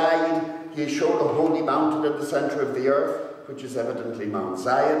angelic guide, he is shown a holy mountain in the center of the earth, which is evidently Mount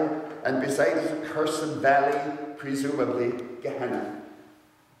Zion, and beside it a cursed valley, presumably Gehenna.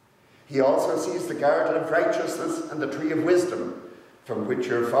 He also sees the garden of righteousness and the tree of wisdom, from which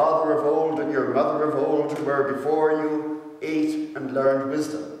your father of old and your mother of old who were before you ate and learned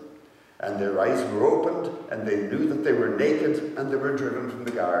wisdom. And their eyes were opened, and they knew that they were naked, and they were driven from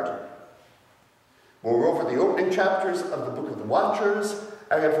the garden. Moreover, the opening chapters of the Book of the Watchers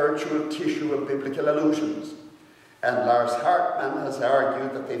are a virtual tissue of biblical allusions, and Lars Hartmann has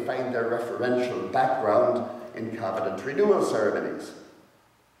argued that they find their referential background in covenant renewal ceremonies.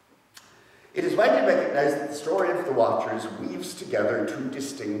 It is widely recognized that the story of the Watchers weaves together two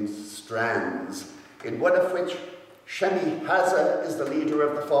distinct strands, in one of which Shemi Haza is the leader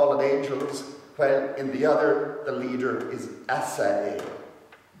of the fallen angels, while in the other the leader is Asael.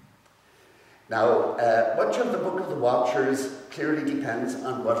 Now, much of the Book of the Watchers clearly depends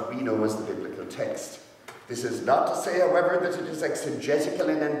on what we know as the biblical text. This is not to say, however, that it is exegetical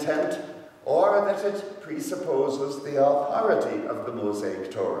in intent, or that it presupposes the authority of the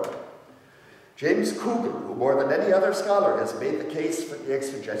Mosaic Torah. James Kugel, who more than any other scholar has made the case for the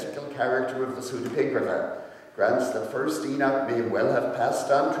exegetical character of the pseudepigrapha, grants that first Enoch may well have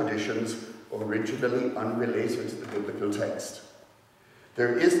passed on traditions originally unrelated to the biblical text.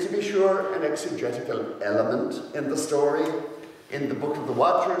 There is, to be sure, an exegetical element in the story. In the Book of the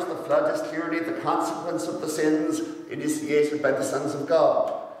Watchers, the flood is clearly the consequence of the sins initiated by the sons of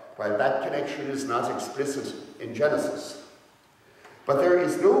God, while that connection is not explicit in Genesis. But there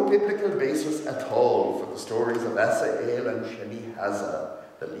is no biblical basis at all for the stories of Asael and Shemi Haza,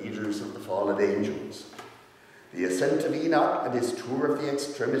 the leaders of the fallen angels. The ascent of Enoch and his tour of the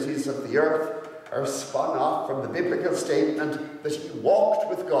extremities of the earth are spun off from the biblical statement that he walked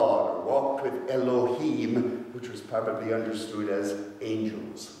with God, or walked with Elohim, which was probably understood as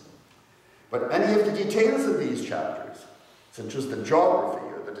angels. But many of the details of these chapters, such as the geography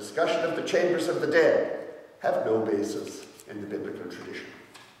or the discussion of the chambers of the dead, have no basis in the biblical tradition.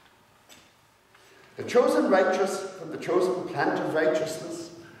 The chosen righteous from the chosen plant of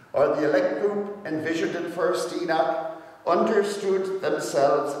righteousness, or the elect group envisioned in first Enoch, understood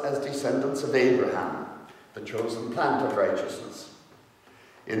themselves as descendants of Abraham, the chosen plant of righteousness.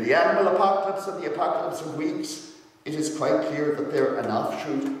 In the animal apocalypse and the apocalypse of weeks, it is quite clear that they're an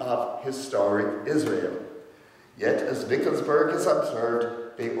offshoot of historic Israel. Yet, as Nicholsburg has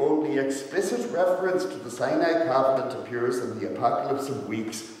observed, the only explicit reference to the Sinai covenant appears in the Apocalypse of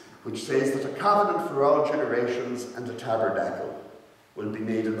Weeks, which says that a covenant for all generations and a tabernacle will be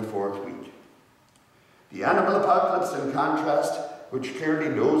made in the fourth week. The animal apocalypse, in contrast, which clearly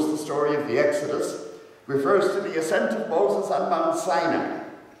knows the story of the Exodus, refers to the ascent of Moses on Mount Sinai,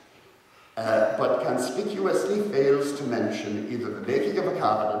 but conspicuously fails to mention either the making of a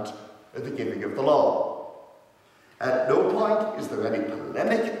covenant or the giving of the law. At no point is there any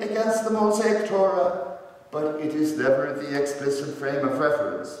polemic against the Mosaic Torah, but it is never the explicit frame of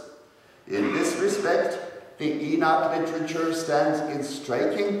reference. In this respect, the Enoch literature stands in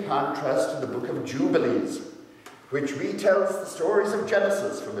striking contrast to the book of Jubilees, which retells the stories of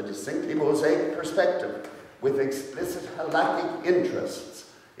Genesis from a distinctly Mosaic perspective, with explicit halakhic interests.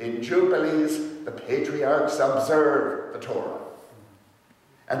 In Jubilees, the patriarchs observe the Torah.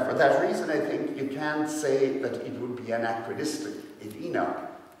 And for that reason, I think you can't say that it would be anachronistic if Enoch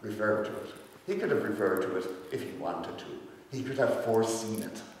referred to it. He could have referred to it if he wanted to. He could have foreseen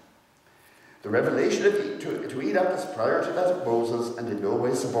it. The revelation to Enoch is prior to that of Moses and in no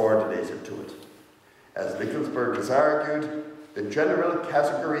way subordinated to it. As Nicholasberg has argued, the general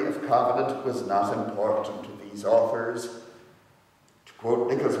category of covenant was not important to these authors. To quote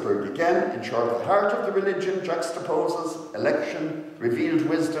Nicholasberg again, in short, the heart of the religion juxtaposes election, revealed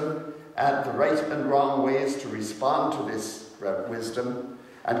wisdom, and the right and wrong ways to respond to this wisdom,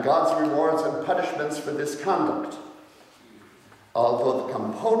 and God's rewards and punishments for this conduct. Although the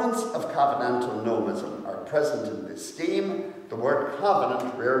components of covenantal nomism are present in this scheme, the word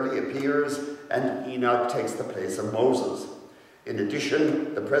covenant rarely appears, and Enoch takes the place of Moses. In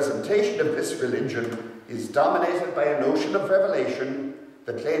addition, the presentation of this religion is dominated by a notion of revelation,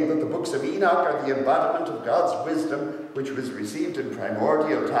 the claim that the books of Enoch are the embodiment of God's wisdom, which was received in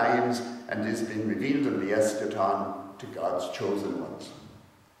primordial times and is being revealed in the eschaton to God's chosen ones.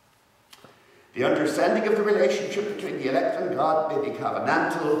 The understanding of the relationship between the elect and God may be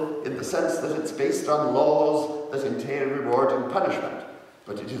covenantal in the sense that it's based on laws that entail reward and punishment,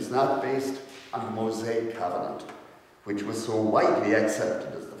 but it is not based on the Mosaic covenant, which was so widely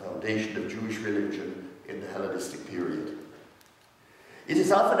accepted as the foundation of Jewish religion in the Hellenistic period. It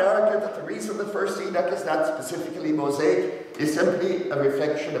is often argued that the reason the first Enoch is not specifically Mosaic is simply a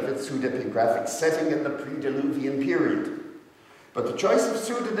reflection of its pseudepigraphic setting in the pre-Diluvian period. But the choice of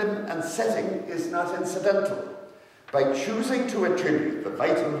pseudonym and setting is not incidental. By choosing to attribute the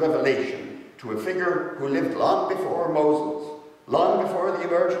vital revelation to a figure who lived long before Moses, long before the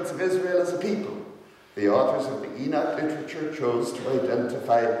emergence of Israel as a people, the authors of the Enoch literature chose to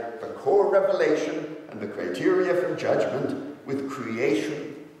identify the core revelation and the criteria for judgment with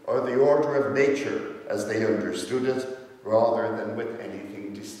creation or the order of nature as they understood it, rather than with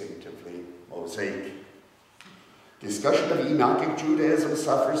anything distinctively Mosaic. Discussion of Enochic Judaism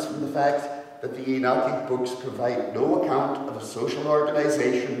suffers from the fact that the Enochic books provide no account of a social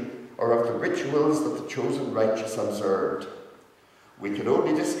organization or of the rituals that the chosen righteous observed. We can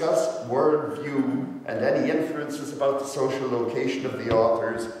only discuss worldview, and any inferences about the social location of the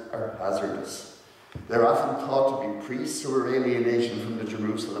authors are hazardous. They're often thought to be priests who were alienated from the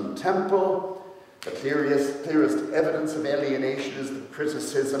Jerusalem temple. The clearest evidence of alienation is the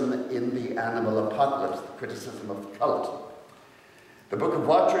criticism in the Animal Apocalypse, the criticism of the cult. The Book of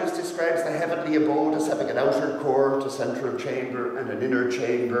Watchers describes the heavenly abode as having an outer court, a central chamber, and an inner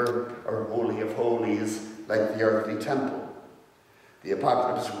chamber, or Holy of Holies, like the earthly temple. The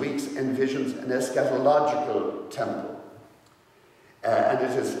Apocalypse Weeks envisions an eschatological temple. And it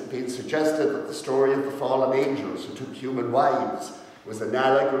has been suggested that the story of the fallen angels who took human wives was an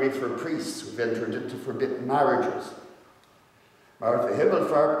allegory for priests who've entered into forbidden marriages. Martha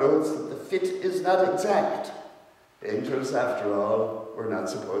Himmelfarb notes that the fit is not exact. Angels, after all, were not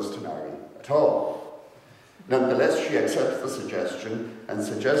supposed to marry at all. Nonetheless, she accepts the suggestion and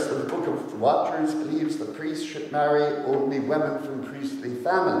suggests that the Book of Watchers believes the priests should marry only women from priestly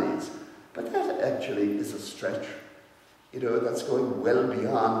families. But that actually is a stretch. That's going well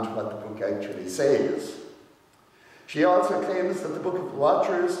beyond what the book actually says. She also claims that the Book of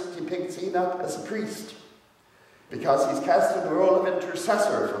Watchers depicts Enoch as a priest, because he's cast in the role of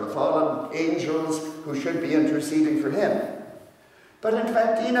intercessor for the fallen angels who should be interceding for him. But in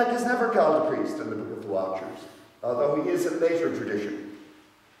fact, Enoch is never called a priest in the Book of the Watchers, although he is in later tradition.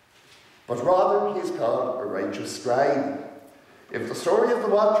 But rather, he is called a righteous scribe. If the story of the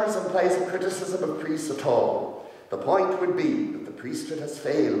Watchers implies a criticism of priests at all, the point would be that the priesthood has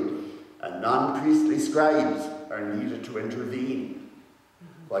failed, and non-priestly scribes are needed to intervene.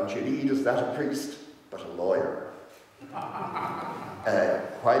 What you need is not a priest, but a lawyer.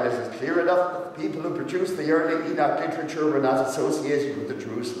 While it is clear enough that the people who produced the early Enoch literature were not associated with the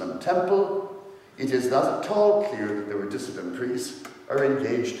Jerusalem temple, it is not at all clear that they were dissident priests or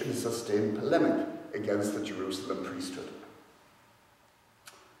engaged in a sustained polemic against the Jerusalem priesthood.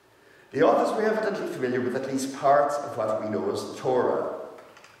 The authors were evidently familiar with at least parts of what we know as the Torah.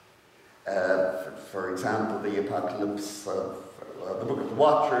 For example, the Apocalypse of the Book of the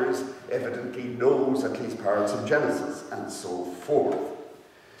Watchers evidently knows at least parts of Genesis, and so forth.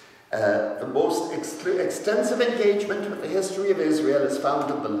 The most extensive engagement with the history of Israel is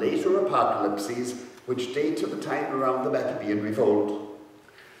found in the later apocalypses, which date to the time around the Maccabean revolt.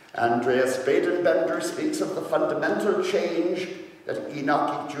 Andreas Badenbender speaks of the fundamental change that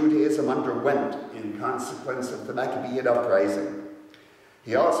Enochic Judaism underwent in consequence of the Maccabean uprising.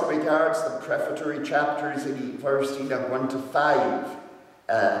 He also regards the prefatory chapters in 1 Enoch 1 to 5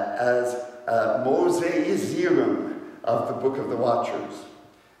 as Mosaism of the Book of the Watchers.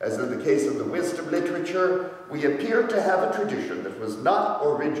 As in the case of the wisdom literature, we appear to have a tradition that was not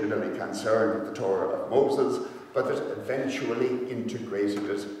originally concerned with the Torah of Moses, but that eventually integrated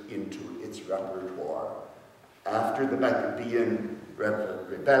it into its repertoire. After the Maccabean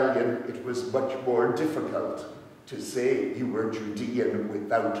rebellion, it was much more difficult to say you were Judean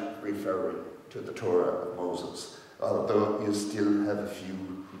without referring to the Torah of Moses, although you still have a few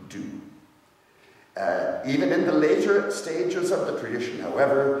who do. Even in the later stages of the tradition,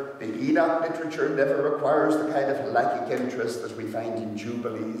 however, the Enoch literature never requires the kind of halakhic interest that we find in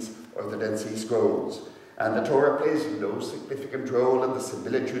Jubilees or the Dead Sea Scrolls, and the Torah plays no significant role in the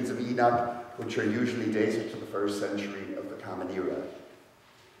similitudes of Enoch, which are usually dated to the 1st century of the Common Era.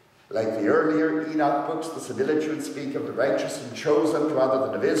 Like the earlier Enoch books, the similitudes speak of the righteous and chosen rather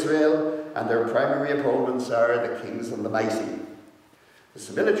than of Israel, and their primary opponents are the kings and the mighty. The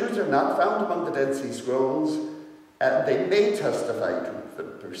similitudes are not found among the Dead Sea Scrolls, and they may testify to the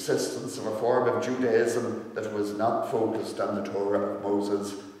persistence of a form of Judaism that was not focused on the Torah of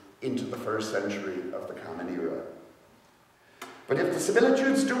Moses into the 1st century of the Common Era. But if the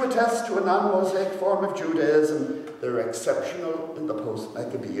similitudes do attest to a non-Mosaic form of Judaism, they're exceptional in the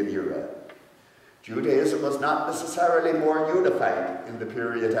post-Maccabean era. Judaism was not necessarily more unified in the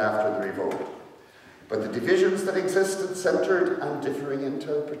period after the revolt, but the divisions that existed centered on differing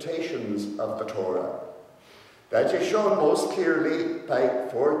interpretations of the Torah. That is shown most clearly by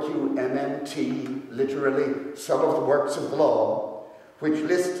 4QMNT, literally some of the works of the law, which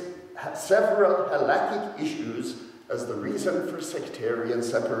list several halakhic issues as the reason for sectarian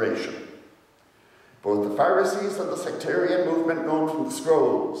separation. Both the Pharisees and the sectarian movement known from the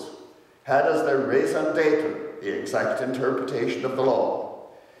scrolls had as their raison d'etre the exact interpretation of the law.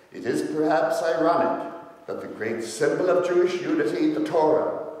 It is perhaps ironic that the great symbol of Jewish unity, the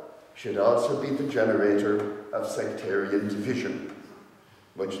Torah, should also be the generator of sectarian division.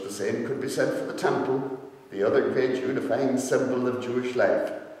 Much the same could be said for the temple, the other great unifying symbol of Jewish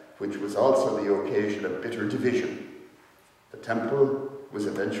life, which was also the occasion of bitter division. The temple was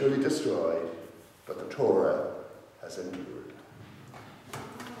eventually destroyed, but the Torah has endured.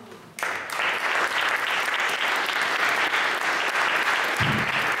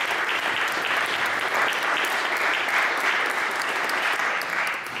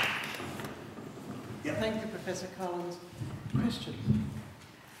 Thank you, Professor Collins. Question?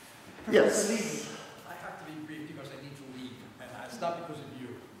 Yes. Professor Levy. I have to be brief because I need to leave, and it's not because of you.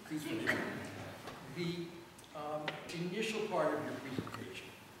 Please forgive me. The initial part of your presentation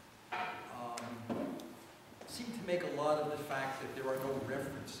seemed to make a lot of the fact that there are no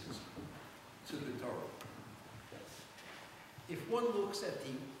references to the Torah. If one looks at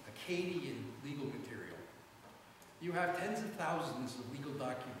the Akkadian legal material, you have tens of thousands of legal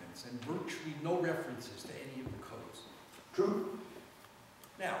documents and virtually no references to any of the codes. True.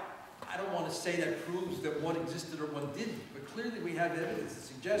 Now, I don't want to say that proves that one existed or one didn't, but clearly we have evidence that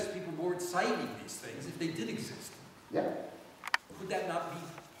suggests people weren't citing these things if they did exist. Yeah. Could that not be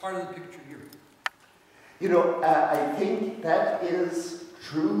part of the picture here? You know, I think that is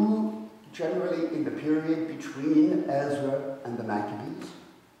true generally in the period between Ezra and the Maccabees,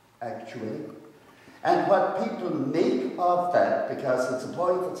 actually. And what people make of that, because it's a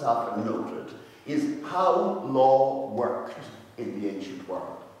point that's often noted, is how law worked in the ancient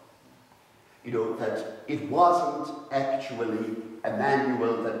world. You know, that it wasn't actually a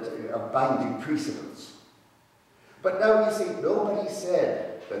manual of binding precedents. But now you see, nobody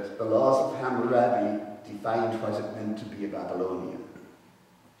said that the laws of Hammurabi defined what it meant to be a Babylonian.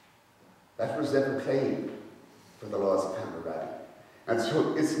 That was never claimed for the laws of Hammurabi. And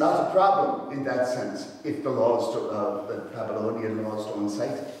so it's not a problem in that sense if the laws, the Babylonian laws don't cite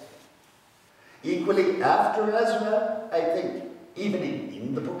it. Equally, after Ezra, I think, even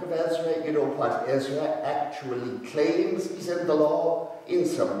in the book of Ezra, you know, what Ezra actually claims is in the law, in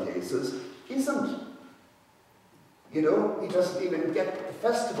some cases, isn't. You know, he doesn't even get the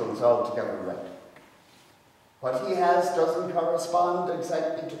festivals altogether right. What he has doesn't correspond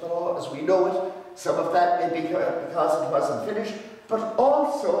exactly to the law as we know it. Some of that may be because it wasn't finished, but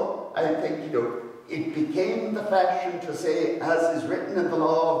also, I think, you know, it became the fashion to say, as is written in the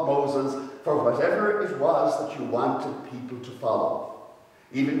law of Moses, for whatever it was that you wanted people to follow.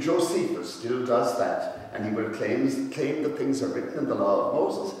 Even Josephus still does that, and he will claim that things are written in the law of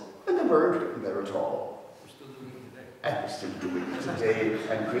Moses, and they weren't written there at all. We're still doing it today. And we're still doing it today,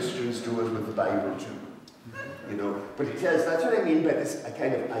 and Christians do it with the Bible too. You know, but it says, that's what I mean by this a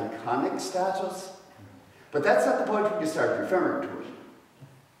kind of iconic status. But that's not the point when you start referring to it.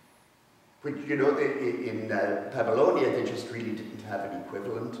 When, you know, in Babylonia, they just really didn't have an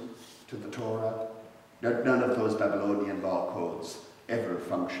equivalent to the Torah. None of those Babylonian law codes ever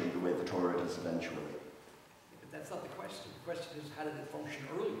functioned the way the Torah does eventually. But that's not the question. The question is, how did it function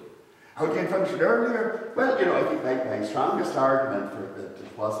earlier? How did it function earlier? Well, you know, I think my strongest argument for that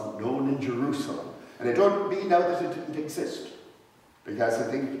it wasn't known in Jerusalem. And I don't mean now that it didn't exist, because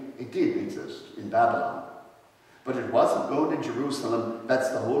I think it did exist in Babylon. But it wasn't known in Jerusalem. That's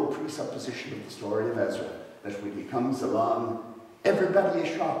the whole presupposition of the story of Ezra, that when he comes along, everybody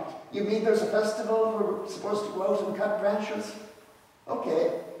is shocked. You mean there's a festival where we're supposed to go out and cut branches?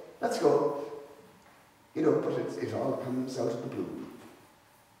 Okay, let's go. You know, but it all comes out of the blue.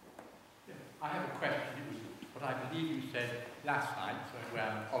 Yeah, I have a question. It was what I believe you said last night, so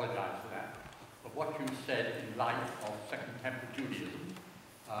I apologize for that. But what you said in light of Second Temple Judaism,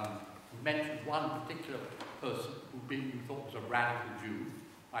 you mentioned one particular person who you thought was a radical Jew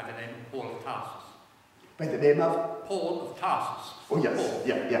by the name of Paul of Tarsus. By the name of? Paul of Tarsus. Oh, yes. Paul.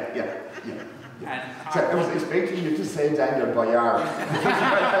 Yeah. And So I was expecting you to say Daniel Boyard. I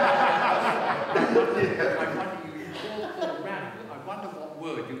wonder, you call Paul radical. I wonder what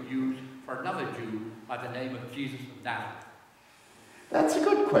word you'd use for another Jew by the name of Jesus of Nazareth. That's a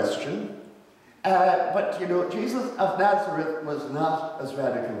good question. But, you know, Jesus of Nazareth was not as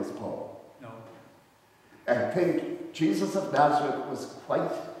radical as Paul. No. I think Jesus of Nazareth was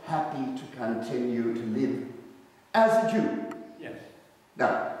quite happy to continue to live as a Jew. Yes.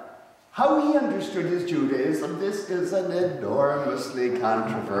 Now, how he understood his Judaism, this is an enormously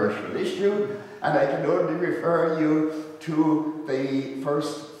controversial issue, and I can only refer you to the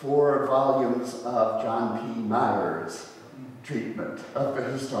first 4 volumes of John P. Meyer's treatment of the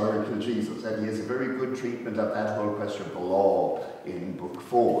historical Jesus, and he has a very good treatment of that whole question of the law in Book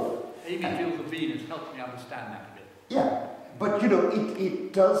 4. Amy Jill Levine has helped me understand that a bit. Yeah, but you know,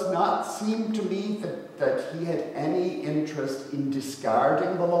 it does not seem to me that he had any interest in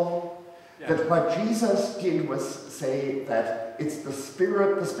discarding the law. Yeah. That what Jesus did was say that it's the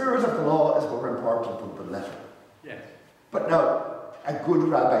spirit of the law is more important than the letter. Yes. But now, a good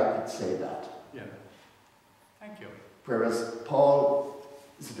rabbi could say that. Yeah. Thank you. Whereas Paul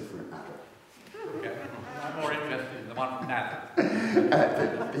is a different matter. Okay. I'm more interested in the one from Nazareth.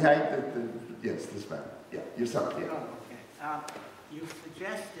 Behind yes, this man. Yeah, yourself, yeah. Oh, okay. You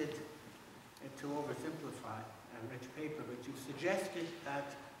suggested, to oversimplify a rich paper, but you suggested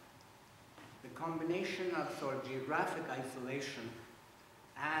that the combination of sort of geographic isolation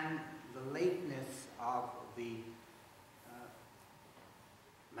and the lateness of the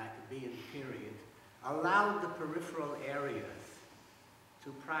Maccabean period allowed the peripheral areas to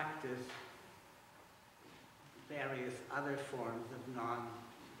practice various other forms of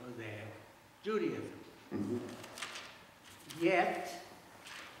non-Mosaic Judaism. Mm-hmm. Yet,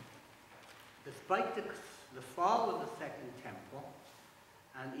 despite the fall of the Second Temple,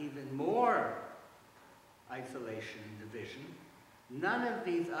 and even more isolation and division, none of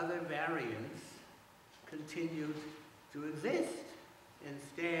these other variants continued to exist.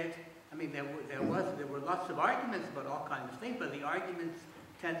 Instead, I mean, there were lots of arguments about all kinds of things, but the arguments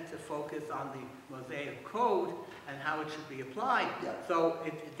tended to focus on the Mosaic Code and how it should be applied. Yeah. So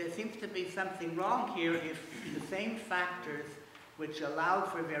there seems to be something wrong here if the same factors which allowed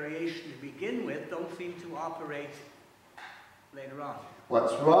for variation to begin with don't seem to operate later on.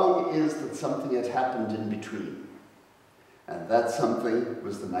 What's wrong is that something had happened in between. And that something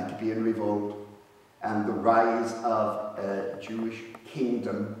was the Maccabean Revolt and the rise of a Jewish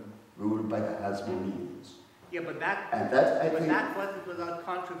kingdom ruled by the Hasmoneans. Yeah, but that wasn't without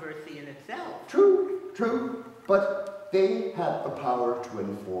controversy in itself. True, but they had the power to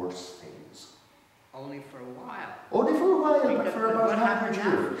enforce things. Only for a while. Only for a while, but Because for about 100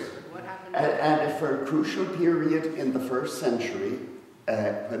 years. What happened after? And for a crucial period in the 1st century,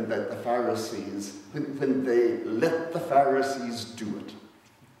 when the Pharisees, when they let the Pharisees do it.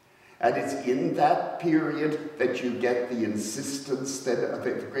 And it's in that period that you get the insistence,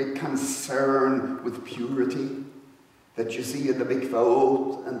 the great concern with purity that you see in the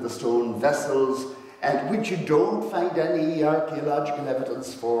mikvaot and the stone vessels, and which you don't find any archaeological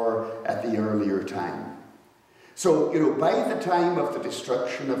evidence for at the earlier time. So, you know, by the time of the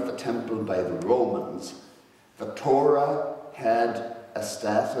destruction of the temple by the Romans, the Torah had a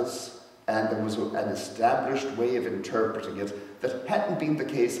status and there was an established way of interpreting it that hadn't been the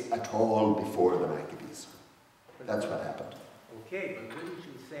case at all before the Maccabees. That's what happened. Okay, but wouldn't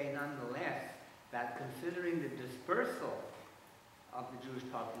you say nonetheless that considering the dispersal of the Jewish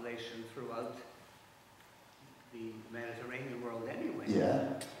population throughout the Mediterranean world anyway,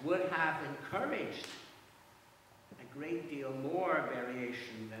 would have encouraged a great deal more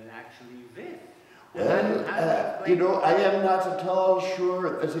variation than actually exists. Well, you know, I am not at all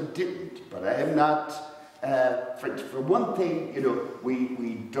sure that it didn't, but I am not, for one thing, you know,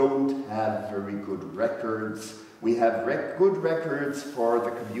 we don't have very good records. We have good records for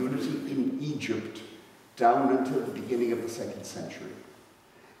the community in Egypt down until the beginning of the 2nd century.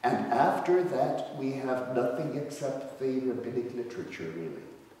 And after that, we have nothing except the rabbinic literature, really.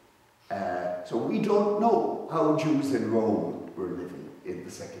 So we don't know how Jews in Rome were living in the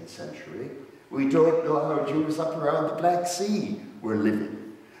 2nd century. We don't know how Jews up around the Black Sea were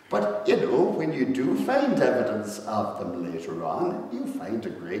living. But, you know, when you do find evidence of them later on, you find a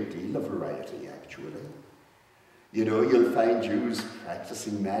great deal of variety, actually. You know, you'll find Jews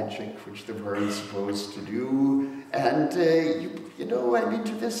practicing magic, which they weren't supposed to do. And, you know, I mean,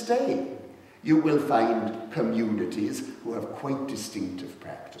 to this day, you will find communities who have quite distinctive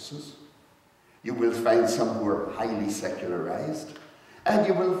practices. You will find some who are highly secularized. And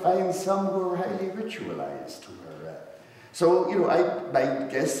you will find some who are highly ritualized. So, you know, my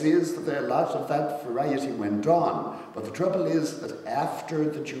guess is that a lot of that variety went on. But the trouble is that after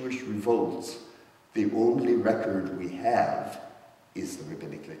the Jewish revolts, the only record we have is the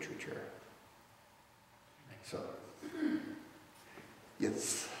rabbinic literature. So,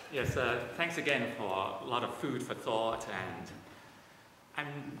 yes. Yes, thanks again for a lot of food for thought, and I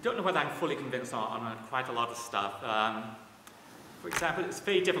don't know whether I'm fully convinced on quite a lot of stuff. For example, it's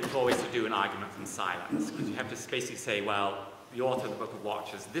very difficult always to do an argument from silence, because you have to basically say, well, the author of the Book of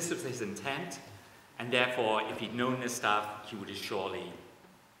Watchers, this was his intent, and therefore, if he'd known this stuff, he would have surely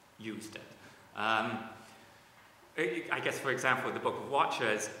used it. I guess, for example, with the Book of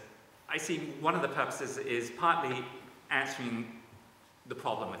Watchers, I see one of the purposes is partly answering the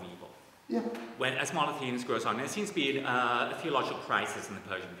problem of evil. Yeah. When, as monotheism grows on, there seems to be a theological crisis in the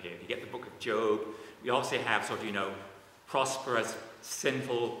Persian period. You get the Book of Job. We also have sort of, you know, prosperous,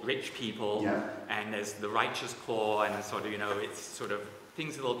 sinful, rich people, and there's the righteous poor, and sort of, you know, it's sort of,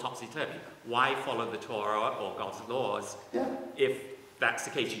 things are a little topsy-turvy. Why follow the Torah or God's laws if that's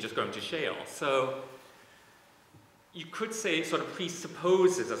the case, you're just going to Sheol? So you could say it sort of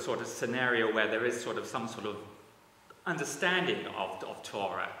presupposes a sort of scenario where there is sort of some sort of understanding of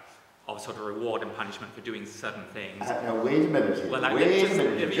Torah, of sort of reward and punishment for doing certain things. Now wait a minute here. Well, wait a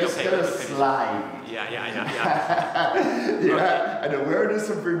minute. You're just going to slide. Yeah. An awareness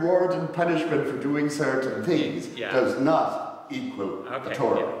of reward and punishment for doing certain things does not equal the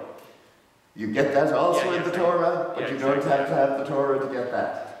Torah. Yeah. You get that also in the Torah, but you don't have to have the Torah to get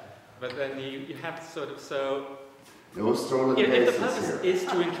that. But then you have sort of, so... No stolen if the places purpose here. is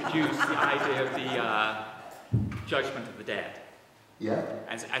to introduce the idea of the judgment of the dead,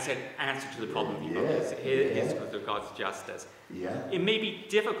 as an answer to the problem of evil, is with regards to justice. It may be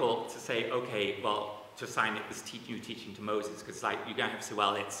difficult to say, okay, well, to assign it this new teaching to Moses, because like you're going to have to say,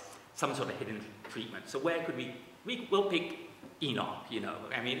 well, it's some sort of hidden treatment. So where could we'll pick Enoch, you know.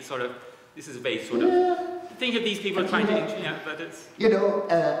 I mean, it's sort of, this is a very sort of, think of these people trying to, you know, but it's... You know,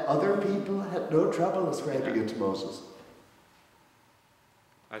 other people had no trouble ascribing it to Moses.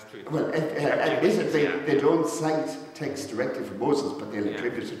 That's true. Well, admittedly, they don't cite text directly from Moses, but they'll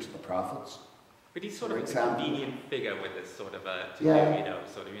attribute it to the prophets. But he's sort of a convenient figure with this sort of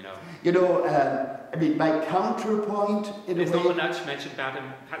I mean, my counterpoint in There's a way... not much mentioned about him.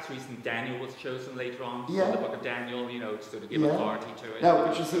 Perhaps the reason Daniel was chosen later on for the book of Daniel, you know, to sort of give authority to it. No,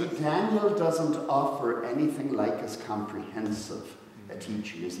 but you see, Daniel doesn't offer anything like as comprehensive a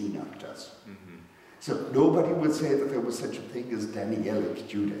teaching as Enoch does. So nobody would say that there was such a thing as Danielic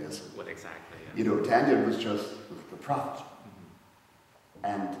Judaism. Well, exactly. You know, Daniel was just the prophet.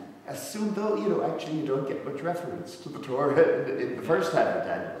 And assume though, you know, actually you don't get much reference to the Torah in the first half of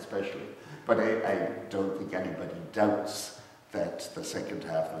Daniel especially. But I don't think anybody doubts that the second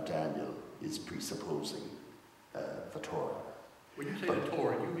half of Daniel is presupposing the Torah. When you say the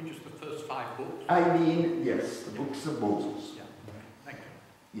Torah, you mean just the first 5 books? I mean, yes, the books of Moses. Thank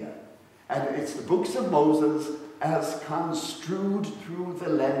you. And it's the books of Moses as construed through the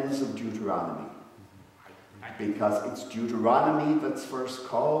lens of Deuteronomy. Because it's Deuteronomy that's first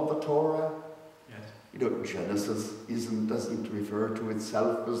called the Torah. You know, Genesis doesn't refer to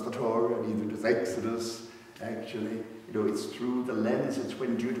itself as the Torah, neither does Exodus, actually. You know, it's through the lens, it's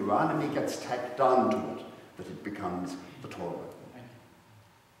when Deuteronomy gets tacked onto it that it becomes the Torah.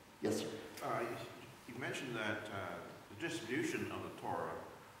 Yes, sir? You mentioned that the distribution of the Torah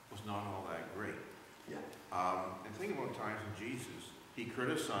was not all that great. And think about times when Jesus he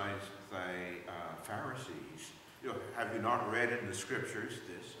criticized the Pharisees. You know, have you not read in the scriptures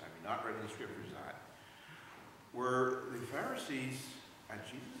this? Have you not read in the scriptures that? Were the Pharisees at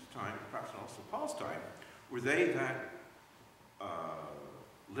Jesus' time, perhaps also Paul's time, were they that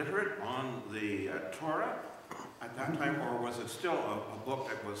literate on the Torah at that time, or was it still a book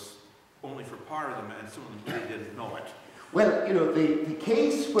that was only for part of them and some of them really didn't know it? Well, you know, the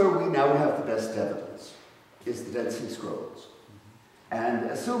case where we now have the best evidence is the Dead Sea Scrolls. And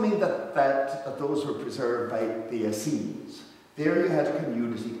assuming that those were preserved by the Essenes, there you had a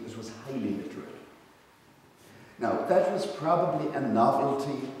community that was highly literate. Now, that was probably a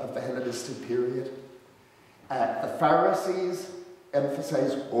novelty of the Hellenistic period. The Pharisees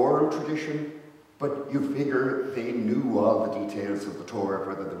emphasized oral tradition, but you figure they knew all the details of the Torah,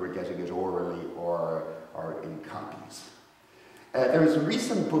 whether they were getting it orally or in copies. There is a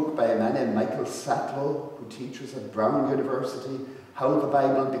recent book by a man named Michael Sattler, who teaches at Brown University, How the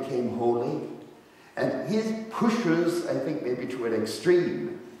Bible Became Holy. And he pushes, I think maybe to an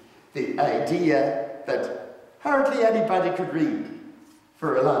extreme, the idea that hardly anybody could read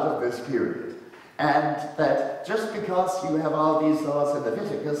for a lot of this period. And that just because you have all these laws in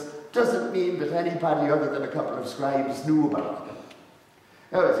Leviticus doesn't mean that anybody other than a couple of scribes knew about them.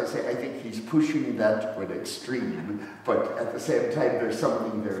 Now, as I say, I think he's pushing that to an extreme, but at the same time there's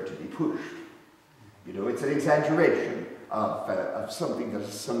something there to be pushed. You know, it's an exaggeration of something that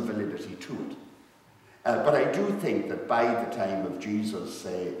has some validity to it. But I do think that by the time of Jesus,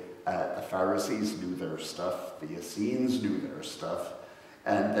 say, the Pharisees knew their stuff, the Essenes knew their stuff,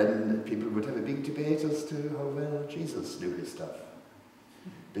 and then people would have a big debate as to how well Jesus knew his stuff.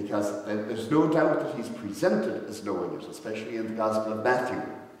 Because there's no doubt that he's presented as knowing it, especially in the Gospel of Matthew.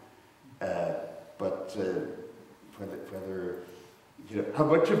 But whether, you know, how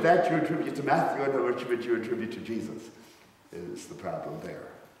much of that you attribute to Matthew and how much of it you attribute to Jesus is the problem there.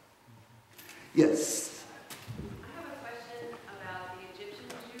 Yes? I have a question about the Egyptian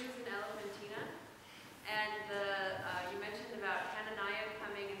Jews in Elephantina. And you mentioned about Hananiah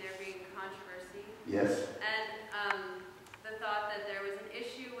coming and there being controversy. Yes. And the thought that there was an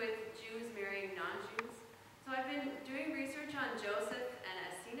issue with Jews marrying non-Jews. So I've been doing research on Joseph and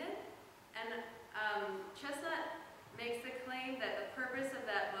Asenath, and Chestnut makes the claim that the purpose of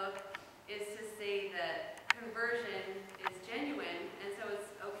that book is to say that conversion is genuine, and so it's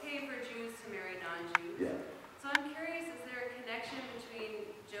okay for Jews to marry non-Jews. Yeah. So I'm curious, is there a connection between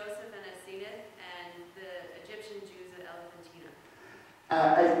Joseph and Asenath and the Egyptian Jews at Elephantina?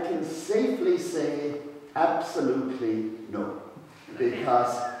 I can safely say absolutely no,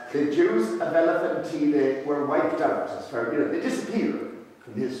 because the Jews of Elephantina were wiped out as far, you know, they disappeared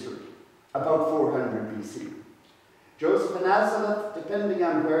from history about 400 BC. Joseph of Nazareth, depending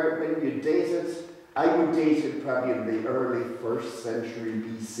on when you date it, I would date it probably in the early 1st century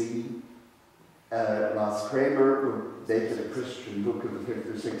BC. Ross Kramer would date it a Christian book of the 5th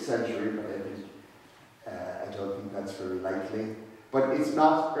or 6th century, but I don't think that's very likely. But it's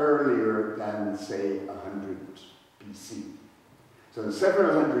not earlier than, say, 100 BC. So there's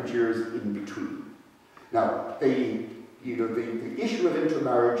several hundred years in between. Now, the issue of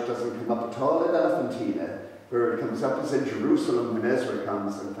intermarriage doesn't come up at all in Elephantina. Where it comes up is in Jerusalem when Ezra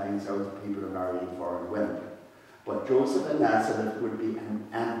comes and finds out that people are marrying foreign women. But Joseph and Nazareth would be an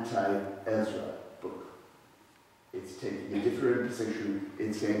anti-Ezra book. It's taking a different position.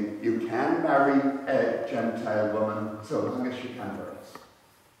 It's saying you can marry a Gentile woman so long as she converts.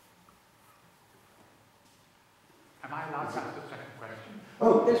 Am I allowed to ask the second question?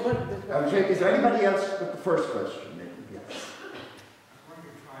 Oh, there's one. Is there anybody else with the first question? Yes. I'm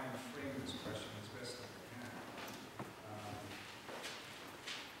going to try and frame this question as best I can.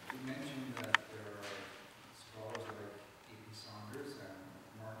 You mentioned that there are scholars like E.P. Saunders and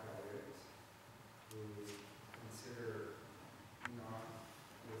Mark Elliott who consider Enoch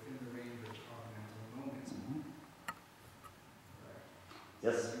within the range of covenantal monism. Right?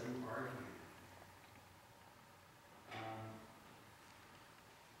 Yes. You argue.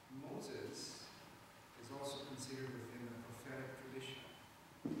 Moses is also considered within the prophetic tradition.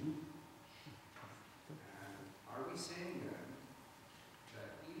 And are we saying then that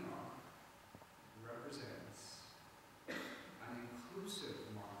Enoch represents an inclusive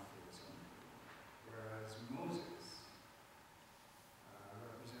monotheism, whereas Moses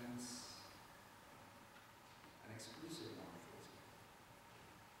represents an exclusive monotheism?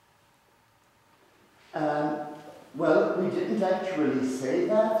 Well, we didn't actually say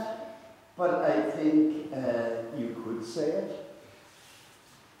that, but I think you could say it,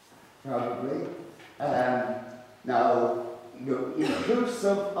 probably. Now,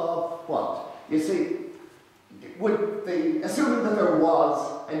 inclusive of what? You see, assuming that there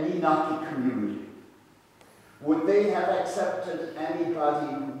was an Enochic community, would they have accepted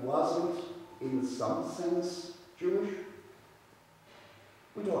anybody who wasn't, in some sense, Jewish?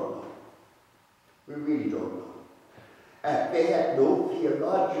 We don't know. We really don't know. They had no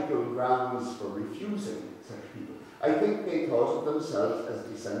theological grounds for refusing such people. I think they thought of themselves as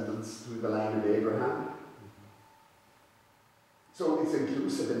descendants through the line of Abraham. So it's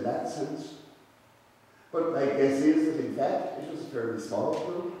inclusive in that sense. But my guess is that in fact it was a fairly small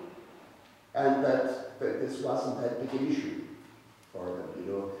group, and that this wasn't that big an issue for them, you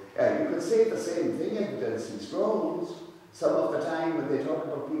know. You could say the same thing in the Dead Sea Scrolls. Some of the time when they talk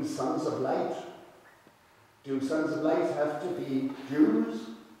about being sons of light, do sons of light have to be Jews?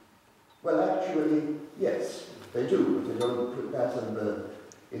 Well, actually, yes, they do, but they don't put that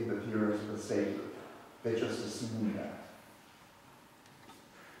in the theoretical statement. They just assume that.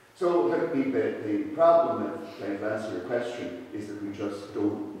 So the problem, trying to answer your question, is that we just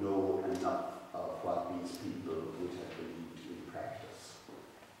don't know enough of what these people would have believed in practice.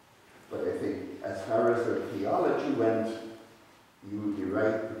 But I think as far as their theology went, you would be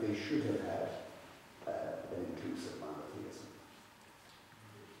right that they should have had an inclusive monotheism.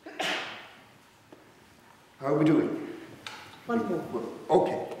 How are we doing? One more.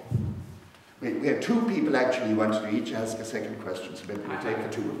 Okay. We have two people actually who wanted to each ask a second question, so maybe we'll take the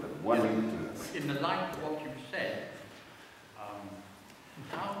two of them. One in the light of what you said,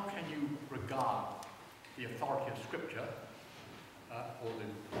 how can you regard the authority of Scripture or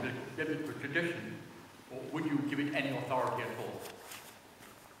the biblical tradition, or would you give it any authority at all?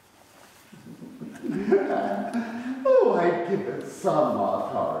 Oh, I'd give it some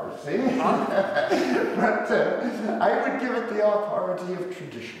authority. But I would give it the authority of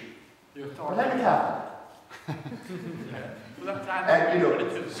tradition. The authority. But I'm Catholic. And you know,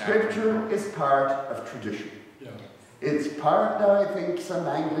 Scripture is part of tradition. Yeah. It's part, now I think some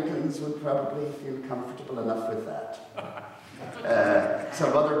Anglicans would probably feel comfortable enough with that.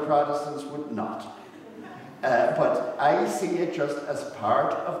 Some other Protestants would not. But I see it just as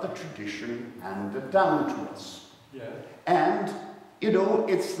part of the tradition handed down to us. Yeah. And, you know,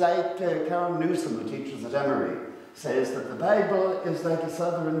 it's like Carol Newsom, who teaches at Emory, says that the Bible is like a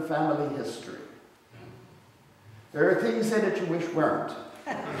Southern family history. There are things in it you wish weren't.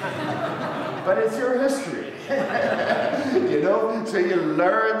 But it's your history. You know? So you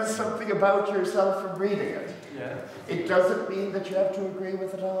learn something about yourself from reading it. Yeah. It doesn't mean that you have to agree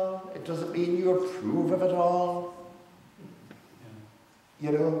with it all. It doesn't mean you approve of it all.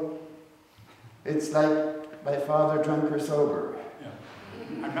 Yeah. You know? It's like my father, drunk or sober. Yeah.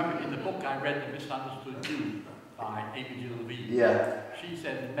 I remember in the book I read, The Misunderstood Jew, by A.B.G. Levine. Yeah. She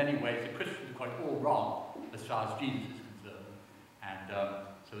said in many ways the Christians got it all wrong as far as Jesus is concerned. And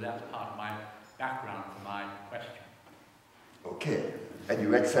so that's part of my background for my question. Okay. And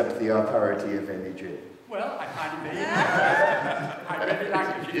you accept the authority of A.B.G. Well, I find it very interesting. I really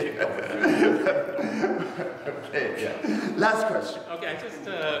like it. She ticked off. Okay, yeah. Last question. Okay, I'm just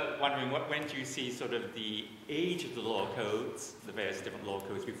wondering, when do you see sort of the age of the law codes, the various different law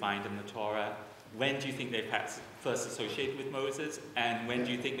codes we find in the Torah? When do you think they perhaps first associated with Moses? And when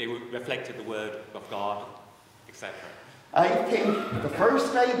do you think they reflected the word of God, etc.? I think the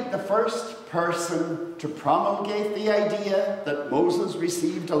first person to promulgate the idea that Moses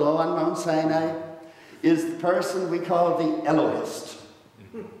received a law on Mount Sinai is the person we call the Elohist.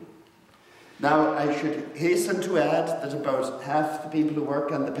 Now, I should hasten to add that about half the people who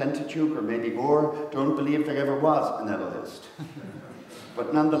work on the Pentateuch, or maybe more, don't believe there ever was an Elohist.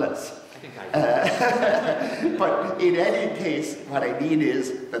 But nonetheless. But in any case, what I mean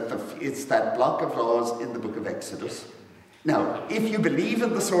is that it's that block of laws in the book of Exodus. Now, if you believe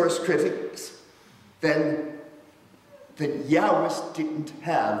in the source critics, then the Yahwists didn't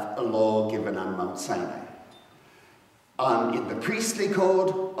have a law given on Mount Sinai. In the priestly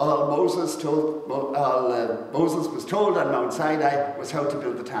code, all Moses was told on Mount Sinai was how to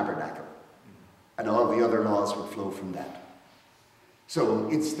build the tabernacle. And all the other laws would flow from that. So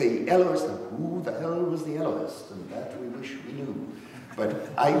it's the Elohist, and who the hell was the Elohist? And that we wish we knew. But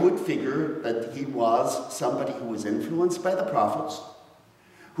I would figure that he was somebody who was influenced by the prophets,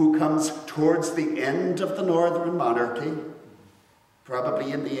 who comes towards the end of the northern monarchy,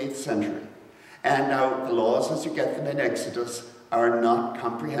 probably in the 8th century. And now the laws as you get them in Exodus are not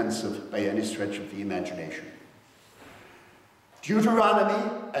comprehensive by any stretch of the imagination.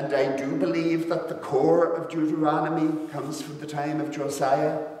 Deuteronomy, and I do believe that the core of Deuteronomy comes from the time of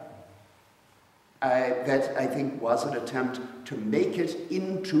Josiah, that I think was an attempt to make it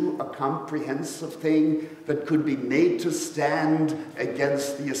into a comprehensive thing that could be made to stand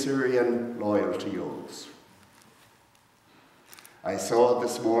against the Assyrian loyalty oaths. I saw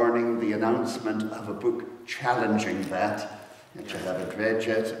this morning the announcement of a book challenging that, which I haven't read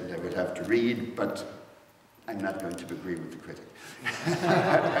yet, and I would have to read, but I'm not going to agree with the critic.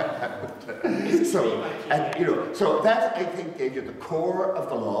 So that, I think, gave you the core of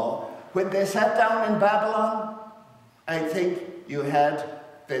the law. When they sat down in Babylon, I think you had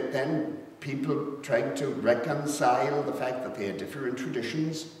then people trying to reconcile the fact that they had different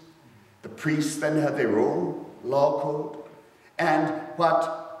traditions. The priests then had their own law code. And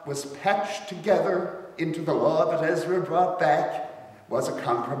what was patched together into the law that Ezra brought back was a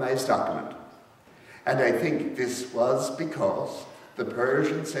compromise document. And I think this was because the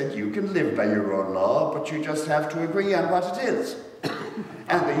Persians said you can live by your own law, but you just have to agree on what it is.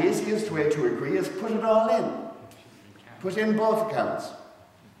 And the easiest way to agree is put it all in. Put in both accounts.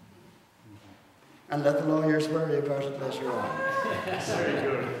 And let the lawyers worry about it later on. Very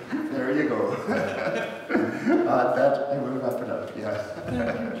good. There you go. That I will wrap it up, yeah.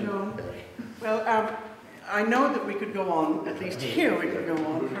 Thank you, John. Well, I know that we could go on, at least here we could go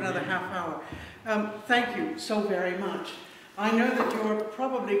on for another half hour. Thank you so very much. I know that you're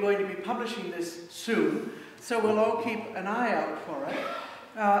probably going to be publishing this soon, so we'll all keep an eye out for it.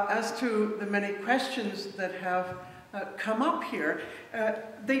 As to the many questions that have come up here,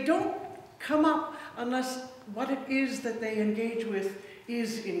 they don't come up unless what it is that they engage with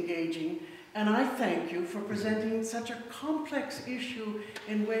is engaging. And I thank you for presenting such a complex issue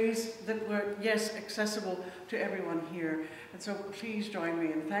in ways that were, yes, accessible to everyone here. And so please join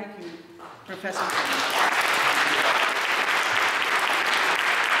me in thanking Professor.